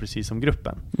och vara precis som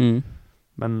gruppen.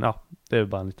 Men ja, det är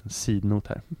bara en liten sidnot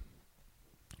här.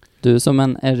 Du är som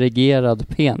en erigerad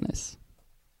penis.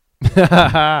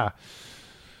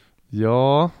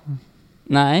 Ja.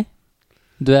 Nej.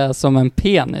 Du är som en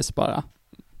penis bara.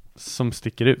 Som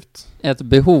sticker ut. Ett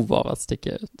behov av att sticka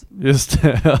ut. Just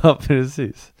det, ja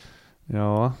precis.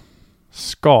 Ja.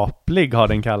 Skaplig har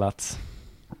den kallats.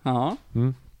 Ja.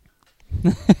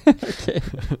 Okej.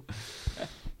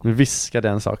 Nu viskade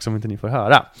en sak som inte ni får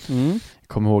höra. Jag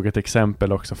kommer ihåg ett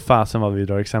exempel också. Fasen vad vi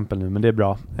drar exempel nu, men det är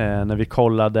bra. När vi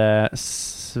kollade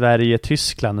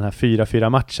Sverige-Tyskland, den här 4-4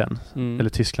 matchen. Eller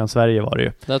Tyskland-Sverige var det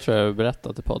ju. Det tror jag du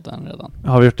berättat i podden redan.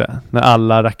 Har vi gjort det? När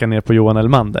alla rackar ner på Johan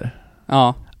Elmander.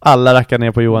 Ja. Alla rackar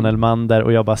ner på Johan Elmander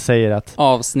och jag bara säger att...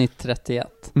 Avsnitt 31.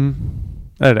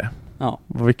 Är det? Ja.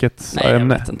 Vilket Nej,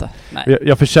 ämne? jag vet inte. Nej.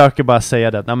 Jag försöker bara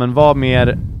säga det. Nej, men vad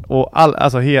mer... Och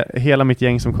hela mitt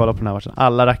gäng som kollar på den här matchen,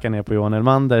 alla rackar ner på Johan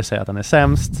Elmander, säger att han är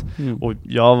sämst. Och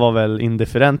jag var väl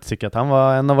indifferent, tycker att han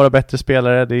var en av våra bättre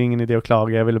spelare. Det är ingen idé att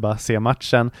klaga, jag ville bara se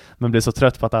matchen. Men blev så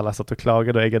trött på att alla satt och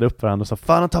klagade och äggade upp varandra och sa,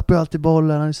 fan han tappar ju alltid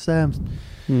bollen, han är sämst.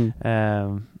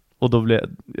 Och då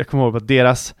jag kommer ihåg att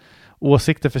deras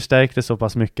åsikter förstärkte så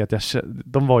pass mycket att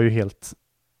de var helt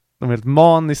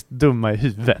maniskt dumma i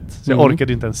huvudet. Så jag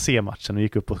orkade inte ens se matchen och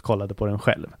gick upp och kollade på den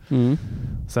själv.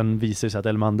 Sen visade det sig att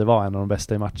Elmander var en av de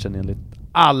bästa i matchen enligt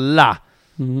alla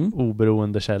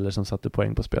oberoende källor som satte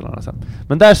poäng på spelarna sen.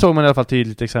 Men där såg man i alla fall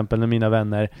tydligt exempel när mina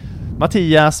vänner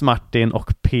Mattias, Martin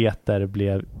och Peter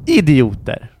blev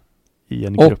idioter i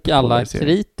en grupp. Och alla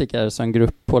kritiker som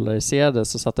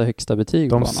grupppolariserades och satte högsta betyg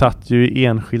på honom. De satt ju i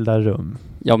enskilda rum.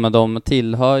 Ja, men de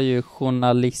tillhör ju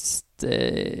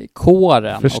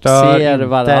journalistkåren och ser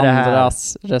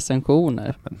varandras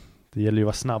recensioner. Men det gäller ju att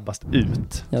vara snabbast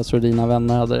ut. Jag tror dina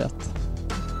vänner hade rätt.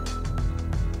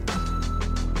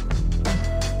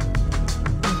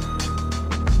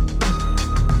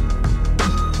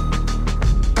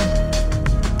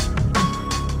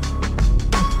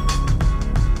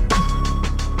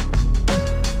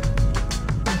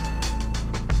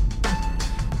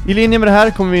 I linje med det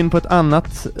här kommer vi in på ett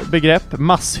annat begrepp,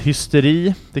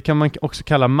 masshysteri. Det kan man också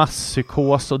kalla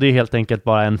masspsykos och det är helt enkelt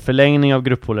bara en förlängning av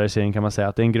grupppolarisering kan man säga.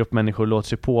 Att en grupp människor låter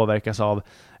sig påverkas av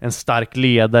en stark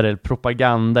ledare eller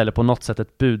propaganda eller på något sätt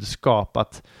ett budskap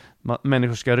att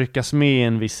människor ska ryckas med i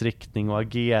en viss riktning och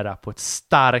agera på ett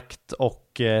starkt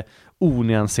och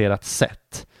onyanserat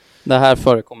sätt. Det här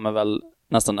förekommer väl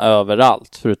nästan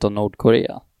överallt förutom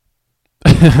Nordkorea.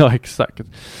 Ja, exakt.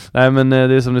 Nej, men det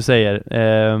är som du säger.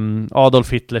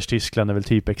 Adolf Hitlers Tyskland är väl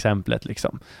typ exemplet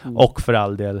liksom. Och för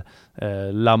all del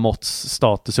Lamotts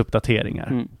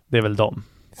statusuppdateringar. Det är väl dem.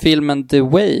 Filmen The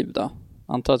Wave då?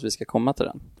 Antar att vi ska komma till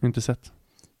den. Inte sett.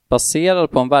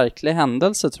 Baserad på en verklig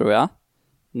händelse tror jag.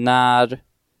 När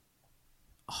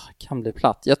kan bli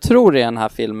platt. Jag tror det är den här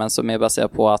filmen som är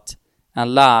baserad på att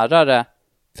en lärare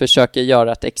försöker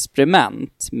göra ett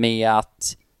experiment med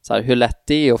att så här, hur lätt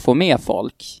det är att få med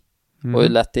folk och hur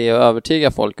lätt det är att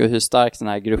övertyga folk och hur stark den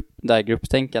här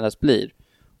grupptänkandet blir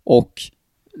och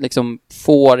liksom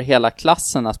får hela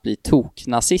klassen att bli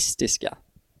toknazistiska.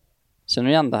 Känner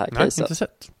du igen det här caset? Nej, inte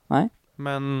sett. Nej.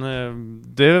 Men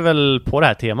det är väl på det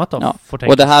här temat då. Ja. Får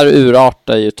tänka. Och det här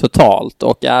urartar ju totalt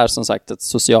och är som sagt ett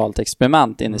socialt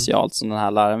experiment initialt som den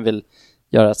här läraren vill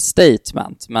göra ett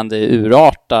statement. Men det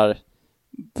urartar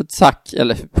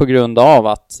på grund av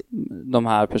att de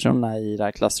här personerna i det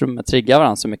här klassrummet triggar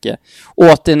varandra så mycket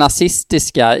åt det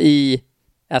nazistiska i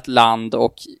ett land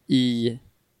och i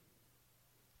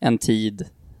en tid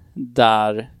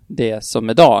där det som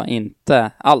idag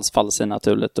inte alls faller sig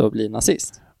naturligt att bli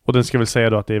nazist. Och den ska väl säga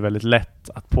då att det är väldigt lätt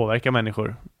att påverka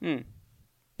människor.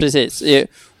 Precis.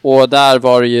 Och där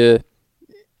var det ju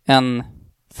en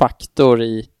faktor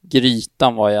i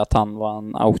grytan var ju att han var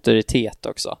en auktoritet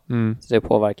också. Så det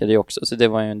påverkade ju också. Så det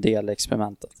var ju en del i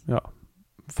experimentet. Ja.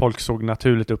 Folk såg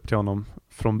naturligt upp till honom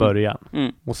från början.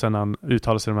 Och sen när han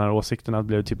uttalade sig de här åsikterna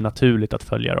blev det typ naturligt att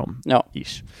följa dem. Ja.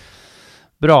 Ish.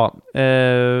 Bra.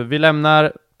 Vi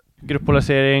lämnar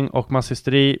gruppolarisering och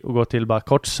masshysteri och går till bara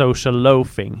kort social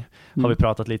loafing. Har vi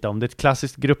pratat lite om. Det är ett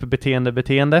klassiskt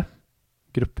gruppbeteende.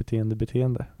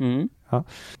 Ja.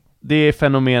 Det är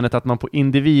fenomenet att man på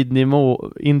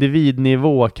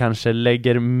individnivå kanske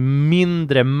lägger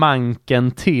mindre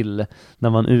manken till när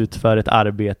man utför ett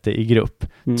arbete i grupp.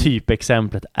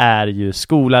 Typexemplet är ju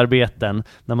skolarbeten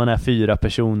när man är 4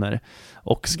 personer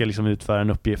och ska liksom utföra en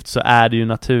uppgift, så är det ju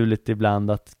naturligt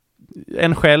ibland att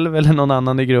en själv eller någon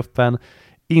annan i gruppen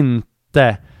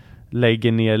inte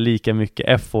lägger ner lika mycket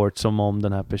effort som om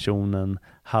den här personen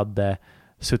hade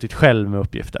suttit själv med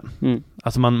uppgiften.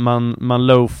 Alltså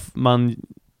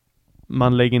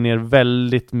man lägger ner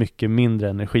väldigt mycket mindre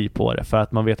energi på det för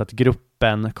att man vet att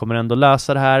gruppen kommer ändå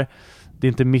lösa det här. Det är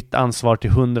inte mitt ansvar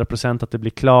till 100% att det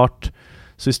blir klart.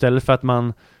 Så istället för att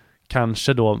man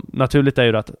kanske då, naturligt är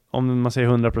ju att om man säger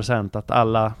 100% att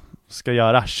alla ska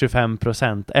göra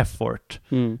 25% effort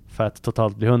för att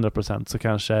totalt bli 100%, så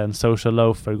kanske en social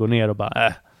loafer går ner och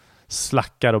bara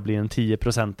slackar och blir en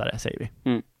 10%are, säger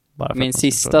vi. Min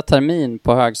sista termin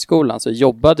på högskolan så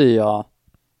jobbade jag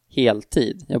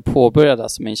heltid. Jag påbörjade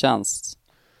alltså min tjänst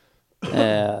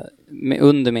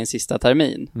under min sista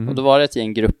termin. Och då var det ett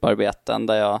gäng grupparbeten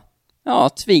där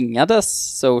jag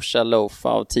tvingades social loafa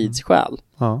av tidsskäl.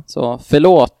 Så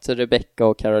förlåt Rebecca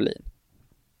och Caroline.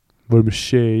 Var det med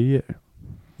tjejer?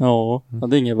 Ja, jag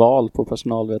hade inget val på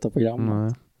personalvetarprogrammet.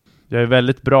 Nej. Jag är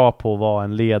väldigt bra på att vara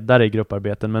en ledare i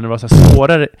grupparbeten, men det var så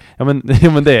svårare. Ja men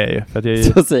det är ju för att jag är ju...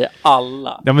 Så säger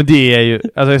alla. Ja men det är ju,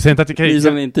 alltså jag säger inte att jag kan... Vi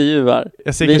som intervjuar.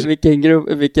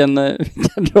 Vilken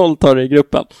roll tar du i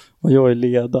gruppen? Och jag är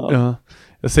ledare. Ja.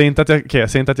 Jag säger inte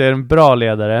att jag är en bra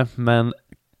ledare, men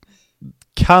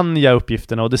kan jag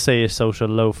uppgifterna, och det säger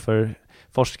social loafer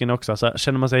forskningen också, så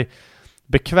känner man sig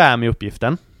bekväm i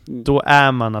uppgiften, då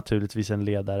är man naturligtvis en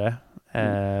ledare.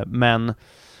 Men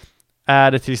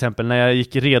är det till exempel när jag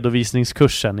gick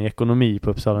redovisningskursen i ekonomi på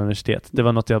Uppsala universitet, det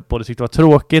var något jag både tyckte var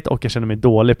tråkigt och jag kände mig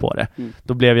dålig på det.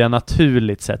 Då blev jag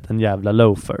naturligt sett en jävla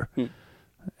loafer.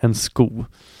 En sko.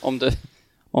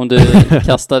 Om du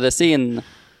kastades in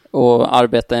och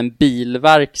arbetade i en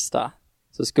bilverkstad,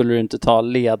 så skulle du inte ta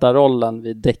ledarrollen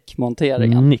vid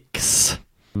däckmonteringen. Nix.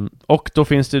 Och då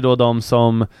finns det ju då de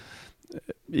som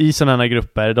i sådana här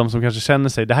grupper, de som kanske känner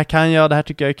sig, det här kan jag, det här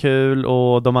tycker jag är kul,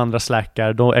 och de andra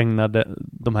slackar, då ägnade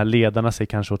de här ledarna sig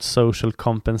kanske åt social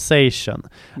compensation,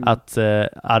 att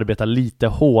arbeta lite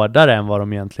hårdare än vad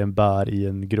de egentligen bör i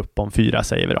en grupp om 4,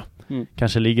 säger vi då.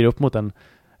 Kanske ligger upp mot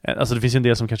alltså det finns ju en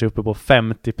del som kanske är uppe på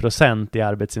 50% i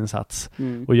arbetsinsats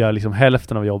och gör liksom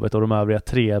hälften av jobbet, och de övriga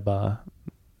 3 bara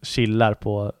chillar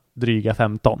på dryga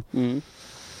 15.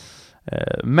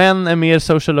 Män är mer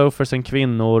social loafers än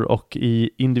kvinnor, och i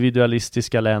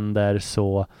individualistiska länder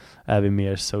så är vi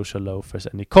mer social loafers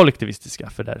än i kollektivistiska,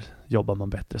 för där jobbar man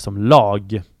bättre som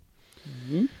lag.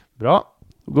 Bra,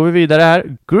 då går vi vidare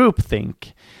här.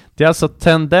 Groupthink. Det är alltså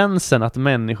tendensen att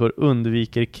människor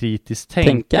undviker kritiskt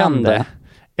tänkande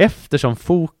eftersom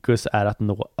fokus är att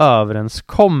nå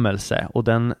överenskommelse, och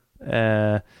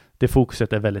det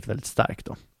fokuset är väldigt, väldigt starkt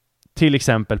då. Till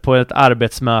exempel på ett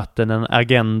arbetsmöte när en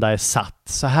agenda är satt.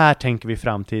 Så här tänker vi i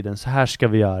framtiden, så här ska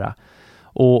vi göra.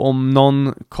 Och om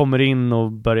någon kommer in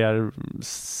och börjar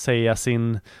säga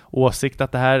sin åsikt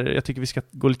att det här, jag tycker vi ska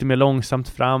gå lite mer långsamt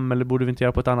fram, eller borde vi inte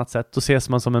göra på ett annat sätt, då ses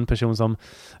man som en person som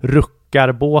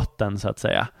ruckar båten, så att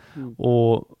säga.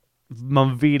 Och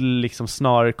man vill liksom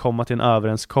snarare komma till en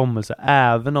överenskommelse,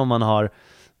 även om man har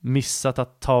missat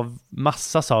att ta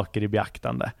massa saker i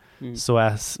beaktande. Så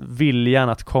är viljan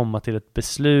att komma till ett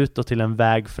beslut och till en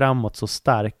väg framåt så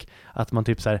stark att man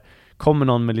typ så här, kommer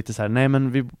någon med lite så här, nej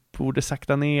men vi borde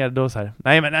sakta ner då, så här,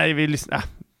 nej vi lyssnar,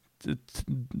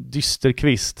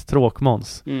 dysterkvist,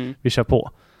 tråkmåns, vi kör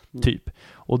på typ.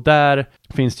 Och där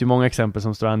finns det ju många exempel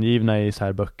som står angivna i så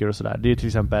här böcker och sådär. Det är ju till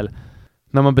exempel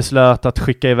när man beslöt att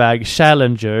skicka iväg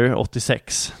Challenger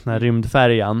 86, den här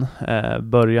rymdfärjan,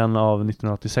 början av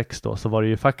 1986 då, så var det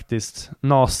ju faktiskt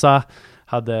NASA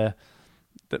hade,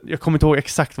 jag kommer inte ihåg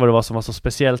exakt vad det var som var så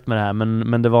speciellt med det här,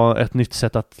 men det var ett nytt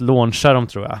sätt att launcha dem,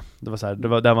 tror jag. Det var så här,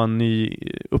 det var en ny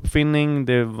uppfinning,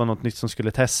 det var något nytt som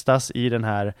skulle testas i den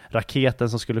här raketen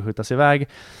som skulle skjutas iväg.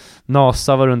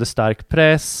 NASA var under stark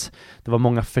press. Det var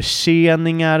många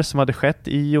förseningar som hade skett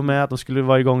i och med att de skulle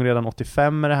vara igång redan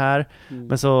 85 med det här.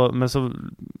 Men så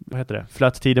vad heter det?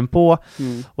 Flöt tiden på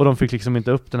och de fick liksom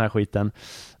inte upp den här skiten.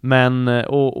 Men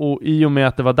och i och med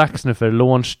att det var dags nu för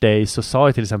launch day så sa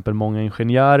ju till exempel många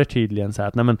ingenjörer tydligen så här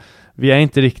att nej, men vi är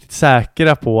inte riktigt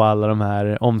säkra på alla de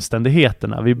här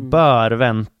omständigheterna. Vi bör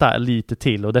vänta lite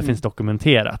till, och det finns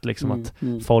dokumenterat liksom att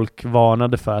folk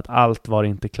varnade för att allt var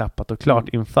inte klappat och klart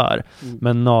inför.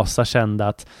 Men NASA kände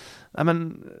att nej,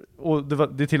 men, och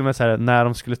det är till och med så här, när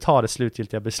de skulle ta det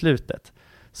slutgiltiga beslutet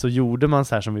så gjorde man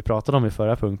så här som vi pratade om i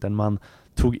förra punkten. Man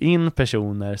tog in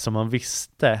personer som man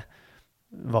visste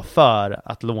var för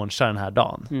att launcha den här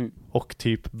dagen. Och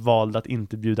typ valde att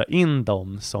inte bjuda in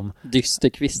dem som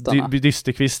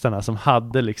dysterkvistarna som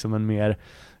hade liksom en mer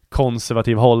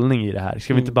konservativ hållning i det här.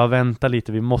 Ska vi inte bara vänta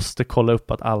lite? Vi måste kolla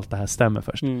upp att allt det här stämmer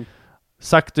först.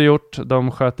 Sagt och gjort,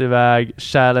 de sköt iväg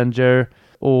Challenger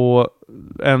och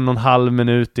 1,5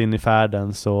 minut in i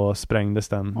färden så sprängdes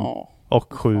den.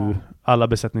 Och 7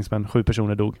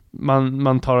 personer dog.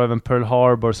 Man tar även Pearl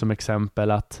Harbor som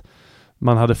exempel, att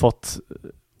man hade fått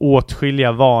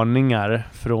åtskilliga varningar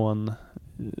från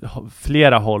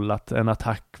flera håll att en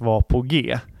attack var på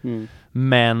G.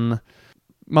 Men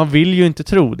man vill ju inte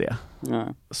tro det.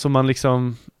 Så man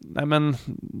liksom, nej men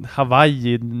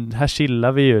Hawaii, här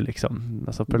chillar vi ju liksom.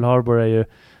 Alltså Pearl Harbor är ju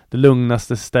det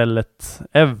lugnaste stället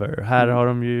ever. Här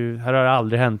har det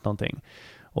aldrig hänt någonting.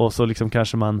 Och så liksom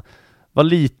kanske man var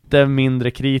lite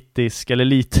mindre kritisk eller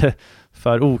lite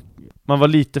man var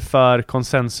lite för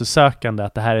konsensussökande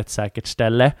att det här är ett säkert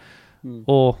ställe.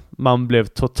 Och man blev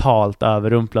totalt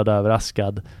överrumplad och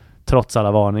överraskad trots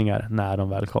alla varningar när de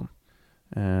väl kom.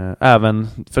 Även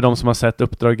för de som har sett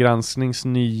Uppdrag gransknings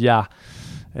nya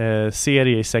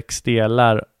serie i 6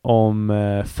 delar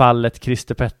om fallet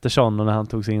Christer Pettersson och när han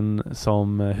togs in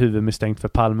som huvudmisstänkt för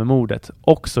Palmemordet.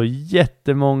 Också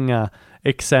jättemånga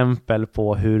exempel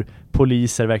på hur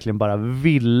poliser verkligen bara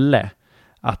ville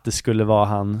att det skulle vara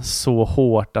han så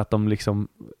hårt att de liksom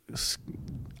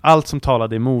allt som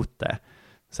talade emot det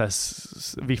så här,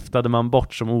 viftade man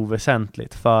bort som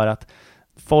oväsentligt, för att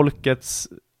folkets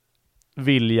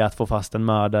vilja att få fast en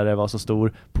mördare var så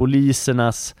stor.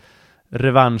 Polisernas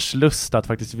revanschlust att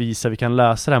faktiskt visa vi kan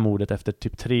lösa det här mordet efter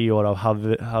typ 3 år av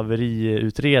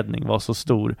haveriutredning var så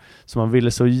stor, så man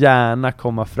ville så gärna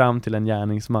komma fram till en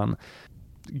gärningsman.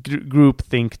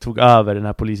 Groupthink tog över den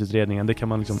här polisutredningen. Det kan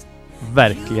man liksom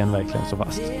verkligen så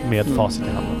fast med facit i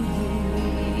handen.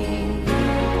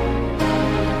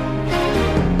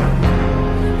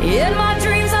 In my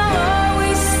dreams I'll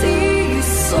always see you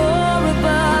soar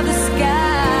above the sky.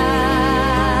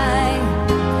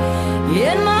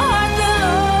 In my heart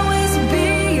there'll always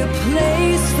be a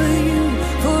place for you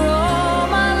for all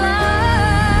my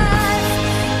life.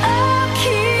 I'll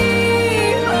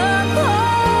keep a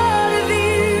part of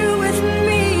you with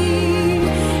me,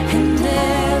 and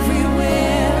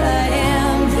everywhere I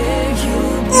am there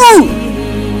you'll be.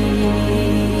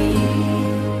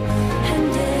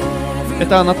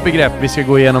 Ett annat begrepp vi ska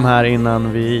gå igenom här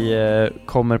innan vi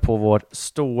kommer på vårt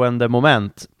stående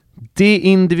moment.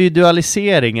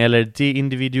 Deindividualisering, eller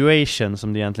deindividuation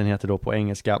som det egentligen heter då på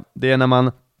engelska. Det är när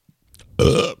man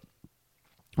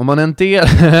om man är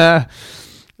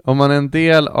en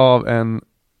del av en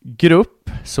grupp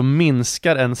så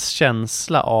minskar ens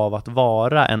känsla av att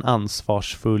vara en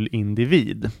ansvarsfull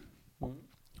individ.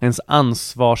 Ens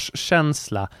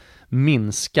ansvarskänsla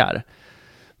minskar.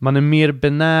 Man är mer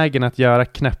benägen att göra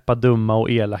knäppa, dumma och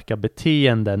elaka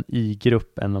beteenden i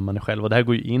grupp än om man är själv. Och det här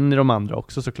går ju in i de andra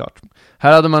också såklart.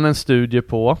 Här hade man en studie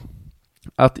på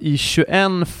att i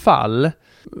 21 fall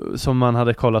som man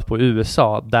hade kollat på i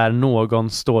USA, där någon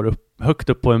står högt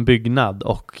upp på en byggnad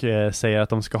och säger att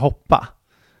de ska hoppa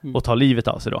och ta livet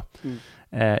av sig då.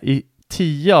 I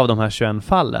 10 av de här 21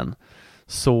 fallen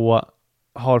så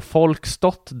har folk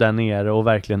stått där nere och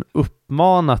verkligen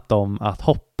uppmanat dem att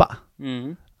hoppa.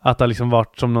 Att det liksom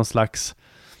varit som någon slags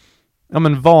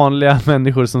vanliga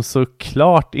människor som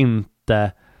såklart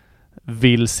inte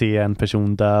vill se en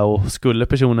person dö, och skulle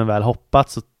personen väl hoppat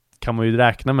så kan man ju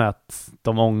räkna med att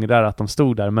de ångrar att de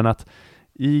stod där, men att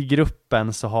i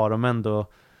gruppen så har de ändå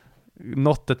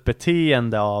nått ett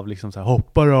beteende av liksom så här,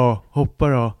 hoppa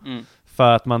då.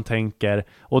 För att man tänker,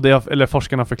 och eller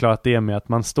forskarna har förklarat det med att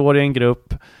man står i en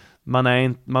grupp,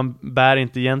 man bär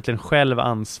inte egentligen själv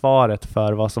ansvaret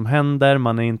för vad som händer,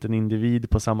 man är inte en individ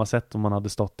på samma sätt om man hade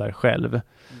stått där själv.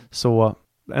 Så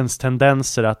ens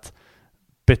tendenser att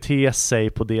bete sig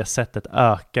på det sättet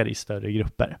ökar i större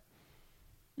grupper.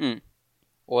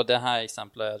 Och det här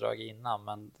exemplet har jag dragit innan,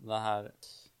 men det här,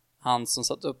 han som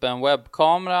satt upp en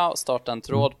webbkamera och startade en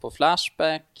tråd på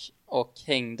Flashback och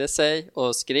hängde sig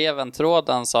och skrev en tråd,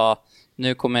 han sa,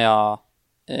 nu kommer jag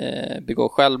begå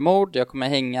självmord, jag kommer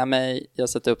hänga mig, jag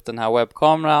sätter upp den här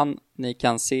webbkameran, ni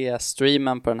kan se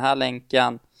streamen på den här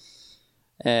länken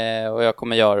och jag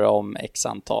kommer göra om x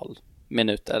antal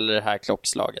minuter eller det här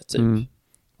klockslaget typ.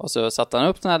 Och så satte han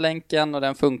upp den här länken och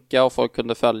den funkar och folk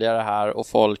kunde följa det här och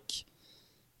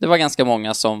det var ganska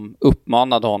många som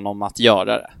uppmanade honom att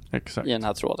göra det. Exakt. I den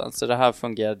här tråden. Så det här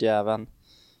fungerade ju även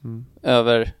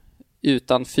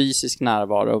utan fysisk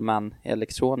närvaro men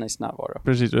elektronisk närvaro.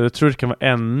 Precis, och jag tror det kan vara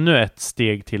ännu ett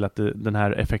steg till att den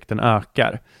här effekten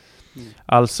ökar.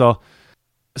 Alltså,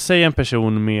 säg en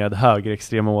person med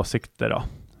högerextrema åsikter då,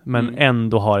 men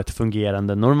ändå har ett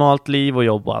fungerande normalt liv och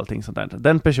jobb och allting sånt där.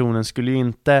 Den personen skulle ju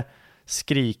inte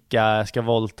skrika, jag ska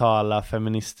våldta alla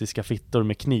feministiska fittor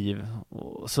med kniv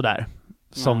och sådär.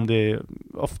 Som det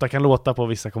ofta kan låta på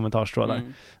vissa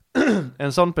kommentarstrålar.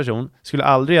 En sån person skulle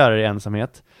aldrig göra det i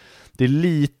ensamhet. Det är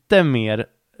lite mer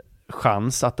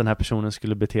chans att den här personen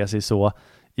skulle bete sig så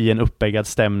i en uppeggad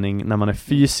stämning när man är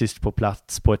fysiskt på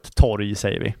plats på ett torg,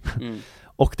 säger vi.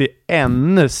 Och det är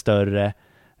ännu större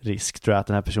risk, tror jag, att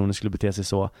den här personen skulle bete sig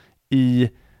så i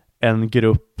en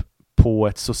grupp på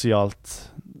ett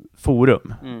socialt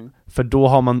forum. För då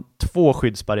har man två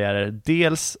skyddsbarriärer.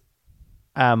 Dels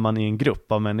är man i en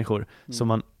grupp av människor som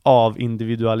man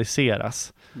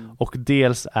avindividualiseras. Och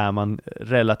dels är man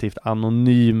relativt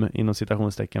anonym inom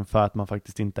citationstecken för att man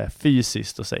faktiskt inte är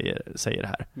fysiskt och säger det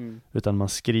här. Utan man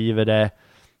skriver det.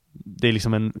 Det är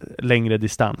liksom en längre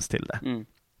distans till det.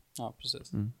 Ja,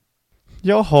 precis.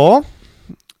 Jaha.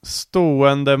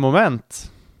 Stående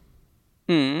moment.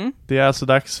 Det är alltså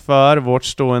dags för vårt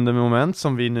stående moment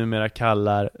som vi numera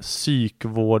kallar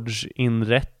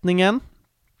psykvårdsinrättningen.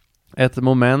 Ett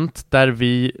moment där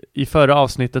vi i förra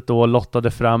avsnittet då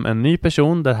lottade fram en ny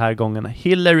person, den här gången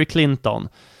Hillary Clinton,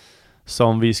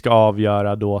 som vi ska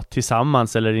avgöra då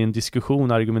tillsammans eller i en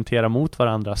diskussion argumentera mot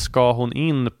varandra. Ska hon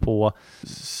in på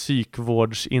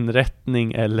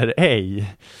psykvårdsinrättning eller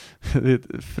ej? Det är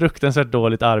ett fruktansvärt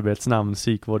dåligt arbetsnamn,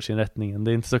 psykvårdsinrättningen.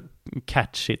 Det är inte så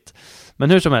catchigt.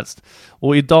 Men hur som helst.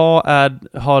 Och idag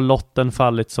har lotten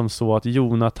fallit som så att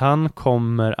Jonathan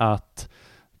kommer att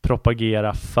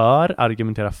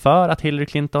argumentera för att Hillary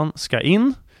Clinton ska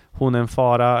in. Hon är en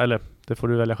fara, eller det får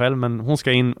du välja själv, men hon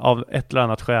ska in av ett eller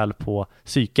annat skäl på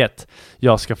psyket.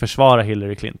 Jag ska försvara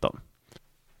Hillary Clinton.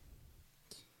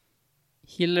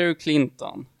 Hillary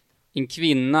Clinton, en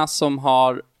kvinna som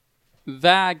har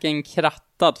vägen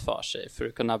krattad för sig för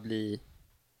att kunna bli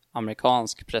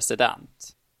amerikansk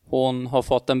president. Hon har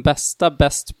fått den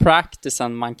best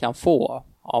practicen man kan få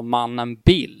av mannen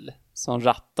Bill som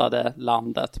rattade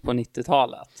landet på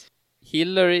 90-talet.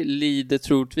 Hillary lider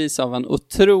troligtvis av en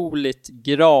otroligt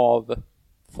grav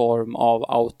form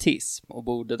av autism och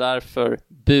borde därför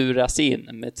buras in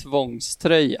med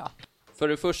tvångströja. För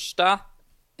det första,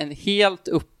 en helt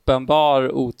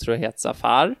uppenbar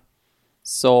otrohetsaffär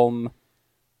som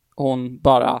hon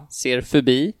bara ser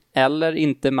förbi eller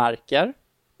inte märker.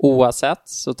 Oavsett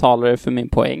så talar det för min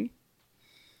poäng.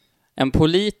 En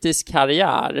politisk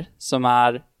karriär som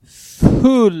är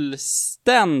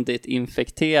fullständigt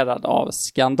infekterad av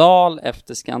skandal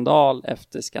efter skandal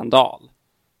efter skandal.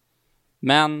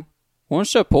 Men hon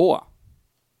kör på.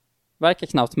 Verkar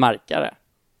knappt märka det.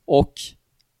 Och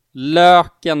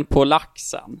löken på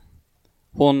laxen.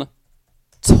 Hon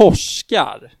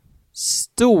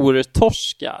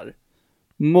stortorskar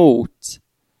mot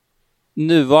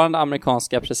nuvarande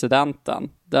amerikanska presidenten.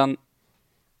 Den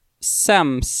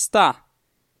sämsta,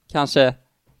 kanske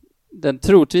den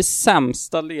troligtvis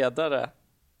sämsta ledare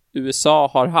USA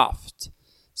har haft,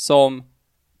 som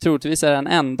troligtvis är den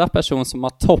enda person som har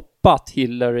toppat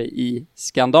Hillary i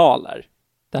skandaler.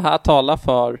 Det här talar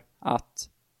för att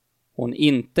hon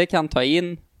inte kan ta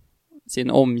in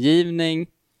sin omgivning,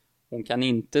 hon kan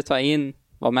inte ta in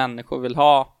vad människor vill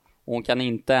ha, och hon kan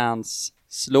inte ens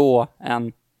slå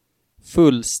en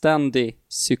fullständig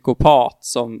psykopat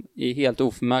som är helt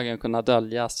oförmögen att kunna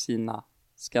dölja sina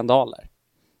skandaler.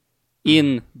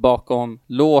 In bakom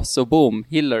lås och bom,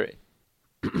 Hillary.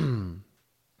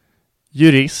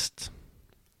 Jurist,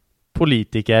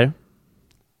 politiker,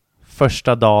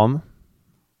 första dam,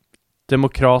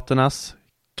 Demokraternas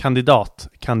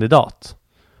kandidat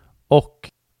och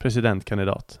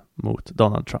presidentkandidat mot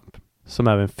Donald Trump, som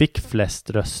även fick flest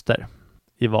röster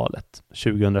i valet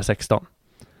 2016,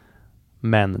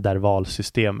 men där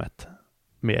valsystemet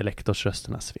med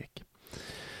elektorsrösterna svek.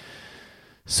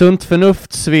 Sunt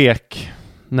förnuft svek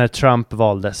när Trump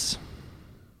valdes.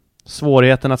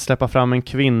 Svårigheten att släppa fram en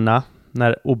kvinna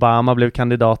när Obama blev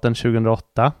kandidaten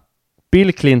 2008.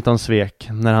 Bill Clinton svek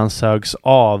när han sögs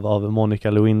av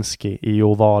Monica Lewinsky i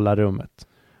ovala rummet.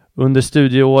 Under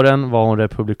studieåren var hon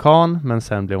republikan, men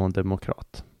sen blev hon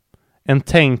demokrat. En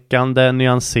tänkande,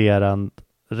 nyanserad,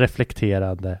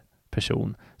 reflekterande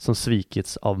person som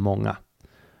svikits av många.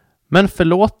 Men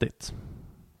förlåtit.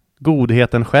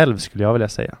 Godheten själv, skulle jag vilja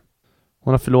säga.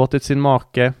 Hon har förlåtit sin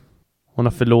make. Hon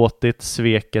har förlåtit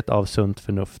sveket av sunt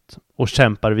förnuft och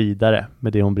kämpar vidare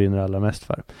med det hon brinner allra mest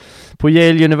för. På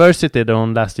Yale University, där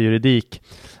hon läste juridik,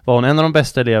 var hon en av de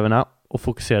bästa eleverna och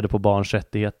fokuserade på barns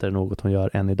rättigheter, något hon gör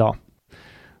än idag.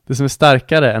 Det som är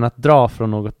starkare än att dra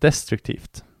från något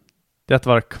destruktivt, det är att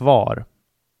vara kvar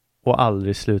och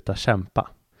aldrig sluta kämpa.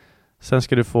 Sen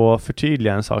ska du få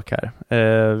förtydliga en sak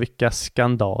här. Vilka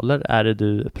skandaler är det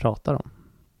du pratar om?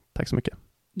 Tack så mycket.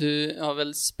 Du har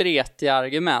väl spretiga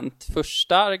argument.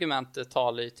 Första argumentet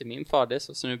talar ju till min fördel,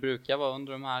 så som det brukar vara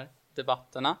under de här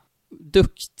debatterna.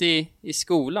 Duktig i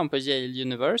skolan på Yale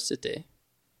University.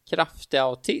 Kraftig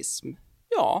autism.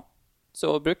 Ja,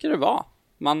 så brukar det vara.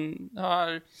 Man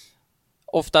har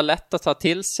ofta lätt att ta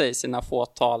till sig sina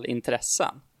fåtal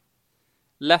intressen.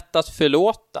 Lätt att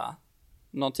förlåta.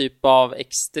 Någon typ av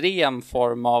extrem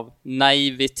form av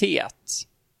naivitet.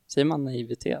 Säger man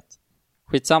naivitet?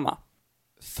 Skitsamma.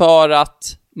 För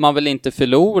att man vill inte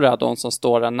förlora de som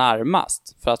står där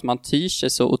närmast. För att man tyr sig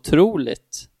så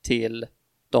otroligt till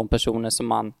de personer som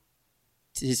man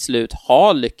till slut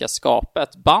har lyckats skapa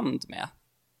ett band med.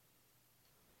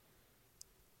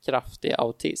 Kraftig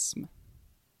autism.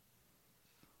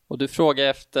 Och du frågar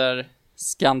efter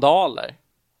skandaler.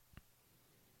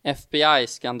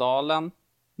 FBI-skandalen.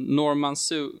 Norman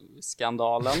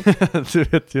Sue-skandalen. Du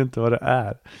vet ju inte vad det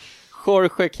är.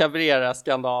 Jorge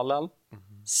Cabrera-skandalen.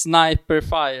 Sniper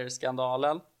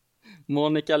Fire-skandalen.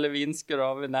 Monica Lewinsky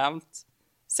har vi nämnt.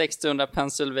 1600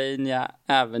 Pennsylvania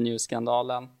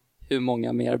Avenue-skandalen. Hur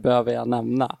många mer behöver jag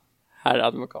nämna, herr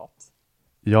advokat?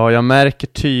 Ja, jag märker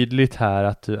tydligt här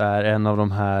att du är en av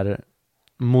de här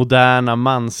moderna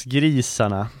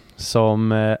mansgrisarna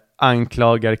som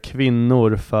anklagar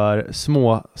kvinnor för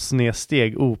små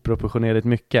snedsteg oproportionerligt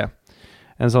mycket.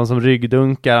 En sån som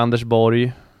ryggdunkar Anders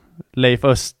Borg, Leif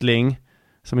Östling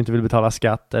som inte vill betala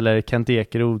skatt, eller Kent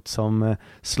Ekeroth som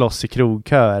slåss i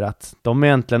krogköer, att de är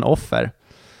egentligen offer.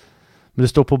 Men du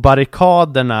står på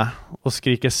barrikaderna och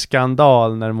skriker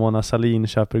skandal när Mona Sahlin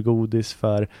köper godis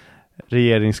för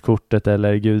regeringskortet,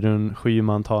 eller Gudrun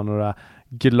Schyman tar några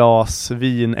glas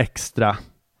vin extra,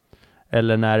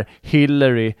 eller när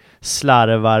Hillary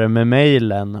slarvar med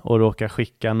mejlen och råkar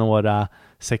skicka några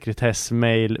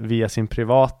sekretessmail via sin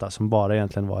privata som bara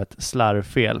egentligen var ett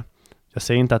slarvfel. Jag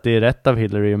säger inte att det är rätt av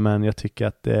Hillary, men jag tycker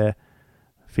att det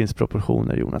finns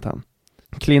proportioner, Jonathan.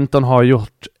 Clinton har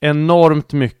gjort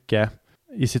enormt mycket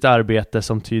i sitt arbete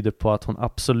som tyder på att hon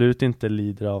absolut inte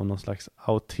lider av någon slags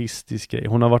autistisk grej.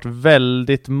 Hon har varit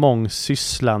väldigt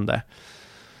mångsysslande.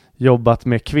 Jobbat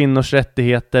med kvinnors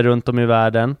rättigheter runt om i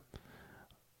världen.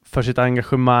 För sitt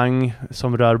engagemang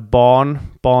som rör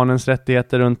barnens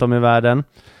rättigheter runt om i världen.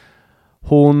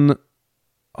 Hon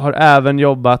har även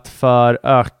jobbat för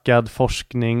ökad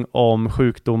forskning om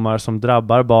sjukdomar som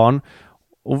drabbar barn.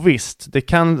 Och visst, det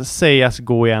kan sägas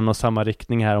gå i en och samma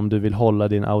riktning här om du vill hålla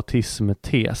din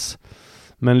autismtes.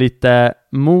 Men lite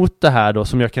mot det här då,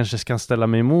 som jag kanske kan ställa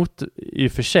mig emot i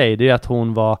och för sig, det är att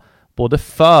hon var både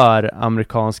för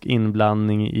amerikansk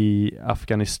inblandning i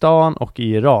Afghanistan och i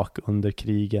Irak under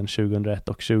krigen 2001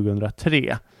 och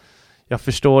 2003. Jag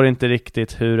förstår inte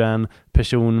riktigt hur en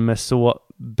person med så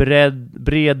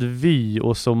bred vy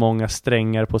och så många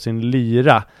strängar på sin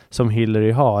lyra som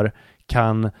Hillary har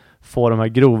kan få de här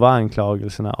grova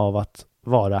anklagelserna av att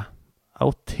vara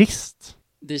autist.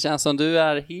 Det känns som du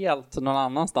är helt någon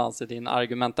annanstans i din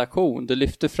argumentation. Du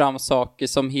lyfter fram saker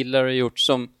som Hillary gjort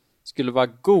som skulle vara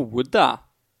goda,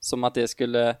 som att det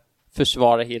skulle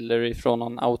försvara Hillary från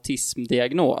någon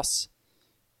autismdiagnos.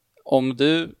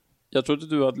 Jag trodde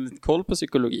du hade lite koll på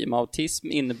psykologi, men autism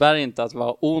innebär inte att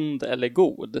vara ond eller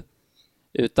god,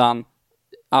 utan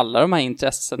alla de här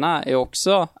intressena är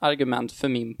också argument för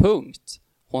min punkt.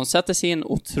 Hon sätter sig in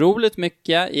otroligt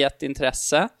mycket i ett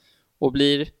intresse och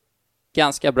blir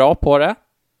ganska bra på det.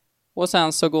 Och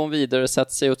sen så går hon vidare och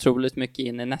sätter sig otroligt mycket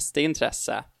in i nästa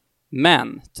intresse.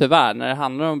 Men tyvärr, när det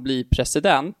handlar om att bli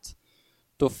president,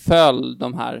 då föll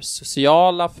de här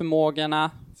sociala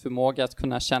förmåga att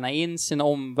kunna känna in sin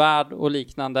omvärld och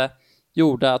liknande,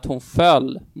 gjorde att hon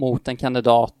föll mot en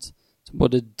kandidat som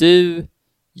både du,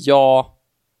 jag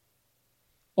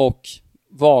och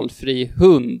valfri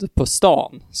hund på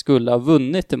stan skulle ha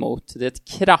vunnit emot. Det är ett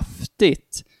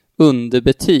kraftigt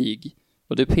underbetyg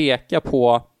och det pekar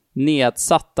på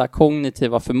nedsatta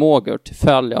kognitiva förmågor till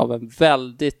följd av en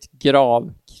väldigt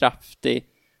grav, kraftig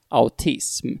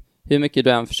autism. Hur mycket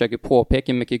du än försöker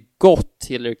påpeka hur mycket gott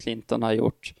Hillary Clinton har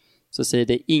gjort, så säger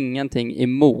det ingenting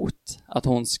emot att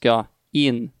hon ska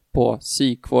in på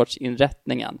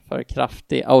psykvårdsinrättningen för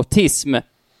kraftig autism.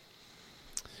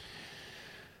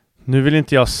 Nu vill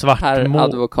inte jag Herr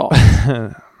advokat.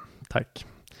 Tack.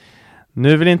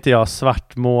 Nu vill inte jag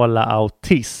svartmåla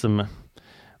autism,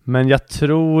 men jag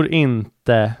tror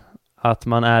inte att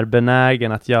man är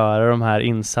benägen att göra de här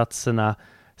insatserna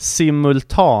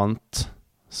simultant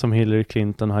som Hillary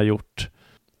Clinton har gjort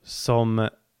som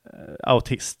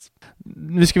autist.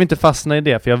 Nu ska vi inte fastna i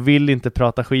det, för jag vill inte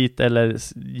prata skit eller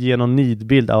ge någon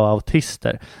nidbild av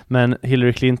autister, men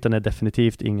Hillary Clinton är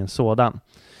definitivt ingen sådan.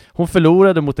 Hon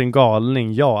förlorade mot en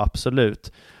galning, ja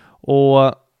absolut.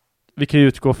 Och vi kan ju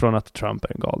utgå från att Trump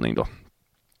är en galning då.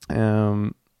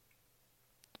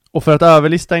 Och för att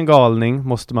överlista en galning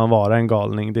måste man vara en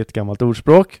galning. Det är ett gammalt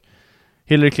ordspråk.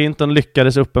 Hillary Clinton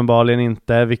lyckades uppenbarligen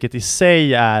inte, vilket i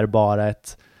sig är bara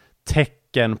ett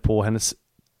tecken på hennes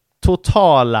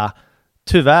totala,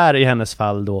 tyvärr i hennes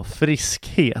fall då,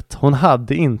 friskhet. Hon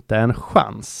hade inte en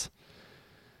chans.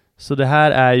 Så det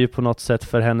här är ju på något sätt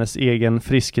för hennes egen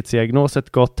friskhetsdiagnos ett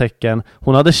gott tecken.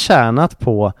 Hon hade tjänat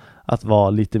på att vara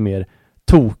lite mer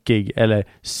tokig eller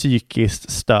psykiskt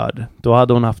störd. Då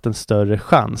hade hon haft en större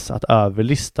chans att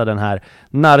överlista den här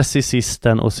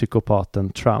narcissisten och psykopaten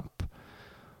Trump.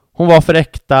 Hon var för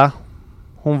äkta.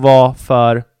 Hon var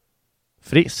för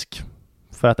frisk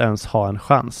för att ens ha en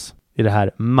chans i det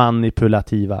här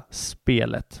manipulativa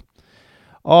spelet.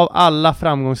 Av alla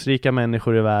framgångsrika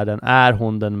människor i världen är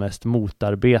hon den mest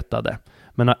motarbetade,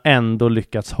 men har ändå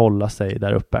lyckats hålla sig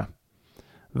där uppe.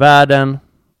 Världen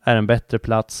är en bättre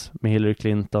plats med Hillary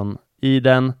Clinton i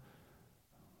den.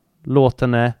 Låt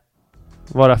henne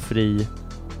vara fri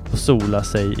och sola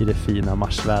sig i det fina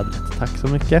marsvädret. Tack så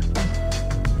mycket.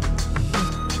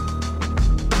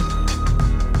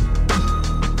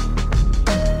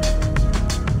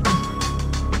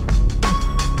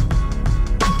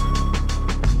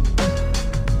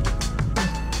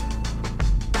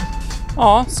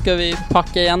 Ja, ska vi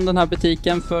packa igen den här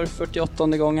butiken för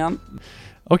 48:e gången?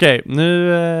 Okej,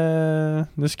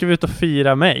 nu ska vi ut och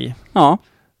fira mig. Ja.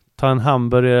 Ta en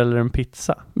hamburgare eller en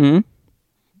pizza.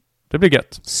 Det blir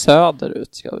gött.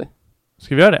 Söderut ska vi.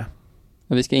 Ska vi göra det?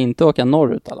 Men vi ska inte åka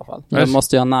norrut i alla fall. Jag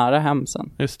måste ju ha nära hem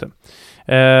sen. Just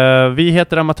det. Vi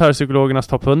heter Amatörpsykologernas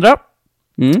topp 100.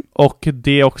 Och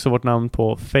det är också vårt namn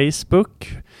på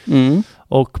Facebook.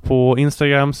 Och på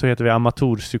Instagram så heter vi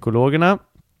Amatörpsykologerna.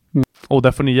 Och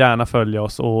där får ni gärna följa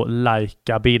oss och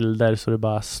likea bilder så det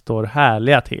bara står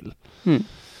härliga till.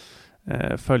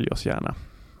 Följ oss gärna.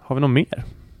 Har vi något mer?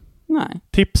 Nej.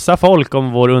 Tipsa folk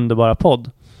om vår underbara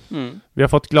podd. Vi har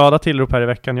fått glada tillrop här i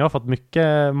veckan. Jag har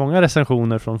fått många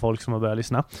recensioner från folk som har börjat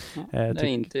lyssna.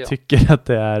 Tycker att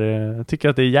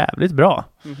det är jävligt bra.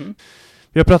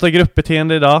 Vi har pratat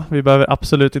gruppbeteende idag. Vi behöver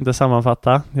absolut inte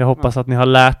sammanfatta. Jag hoppas att ni har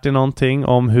lärt er någonting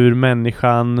om hur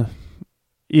människan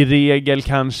i regel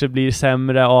kanske blir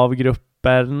sämre av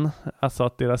gruppen. Alltså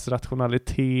att deras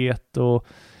rationalitet och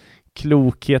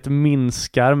klokhet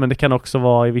minskar. Men det kan också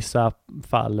vara i vissa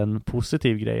fall en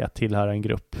positiv grej att tillhöra en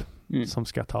grupp som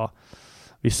ska ta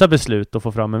vissa beslut och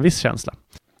få fram en viss känsla.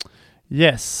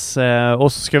 Yes,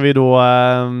 och så ska vi då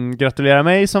gratulera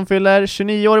mig som fyller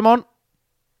 29 år imorgon.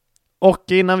 Och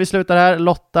innan vi slutar här,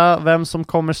 Lotta, vem som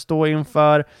kommer stå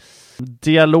inför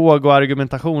dialog och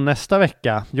argumentation nästa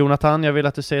vecka. Jonathan, jag vill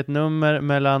att du säger ett nummer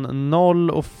mellan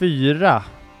 0 och 4.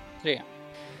 3.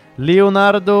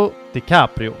 Leonardo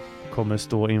DiCaprio kommer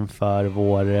stå inför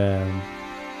vår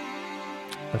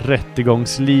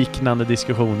rättegångsliknande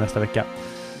diskussion nästa vecka.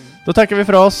 Då tackar vi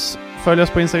för oss. Följ oss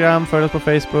på Instagram, följ oss på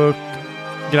Facebook.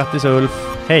 Grattis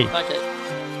Ulf. Hej! Tack, hej.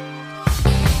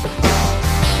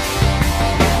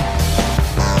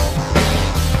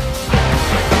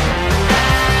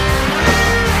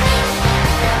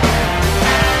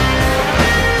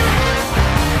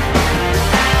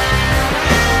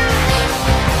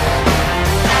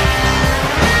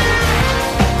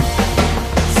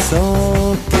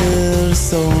 Saker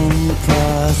som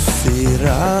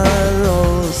passerar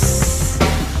oss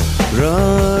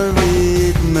rör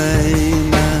vid mig,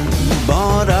 men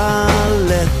bara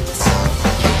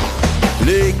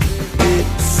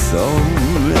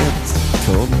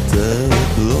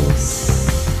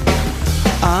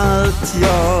allt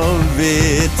jag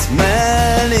vet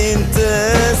men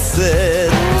inte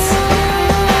sett.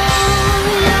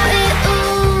 Jag är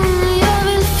ung, jag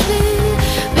vill fly.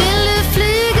 Vill du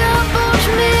flyga bort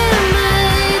med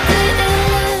mig? Det är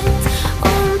lätt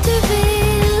om du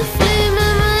vill fly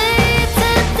med mig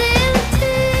tätt intill.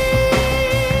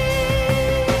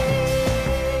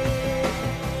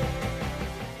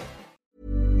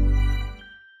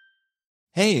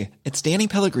 Hey, it's Danny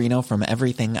Pellegrino from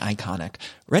Everything Iconic.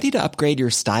 Ready to upgrade your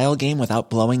style game without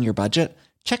blowing your budget?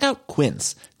 Check out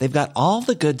Quince. They've got all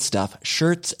the good stuff,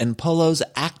 shirts and polos,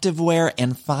 activewear,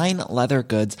 and fine leather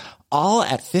goods, all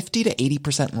at 50 to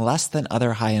 80% less than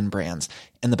other high-end brands.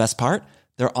 And the best part?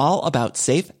 They're all about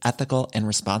safe, ethical, and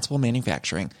responsible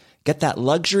manufacturing. Get that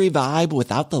luxury vibe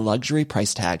without the luxury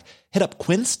price tag. Hit up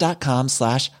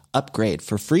quince.com/upgrade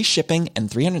for free shipping and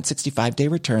 365-day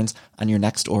returns on your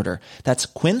next order. That's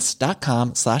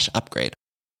quince.com/upgrade.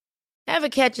 Ever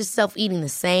catch yourself eating the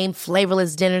same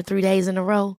flavorless dinner 3 days in a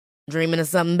row? Dreaming of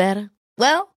something better?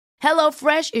 Well,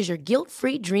 HelloFresh is your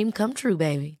guilt-free dream come true,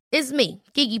 baby. It's me,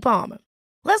 Keke Palmer.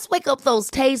 Let's wake up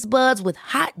those taste buds with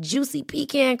hot, juicy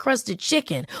pecan-crusted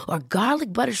chicken or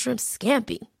garlic butter shrimp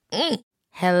scampi.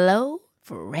 Hello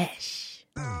Fresh.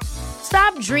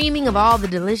 Stop dreaming of all the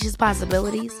delicious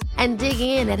possibilities and dig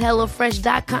in at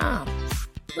HelloFresh.com.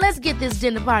 Let's get this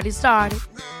dinner party started.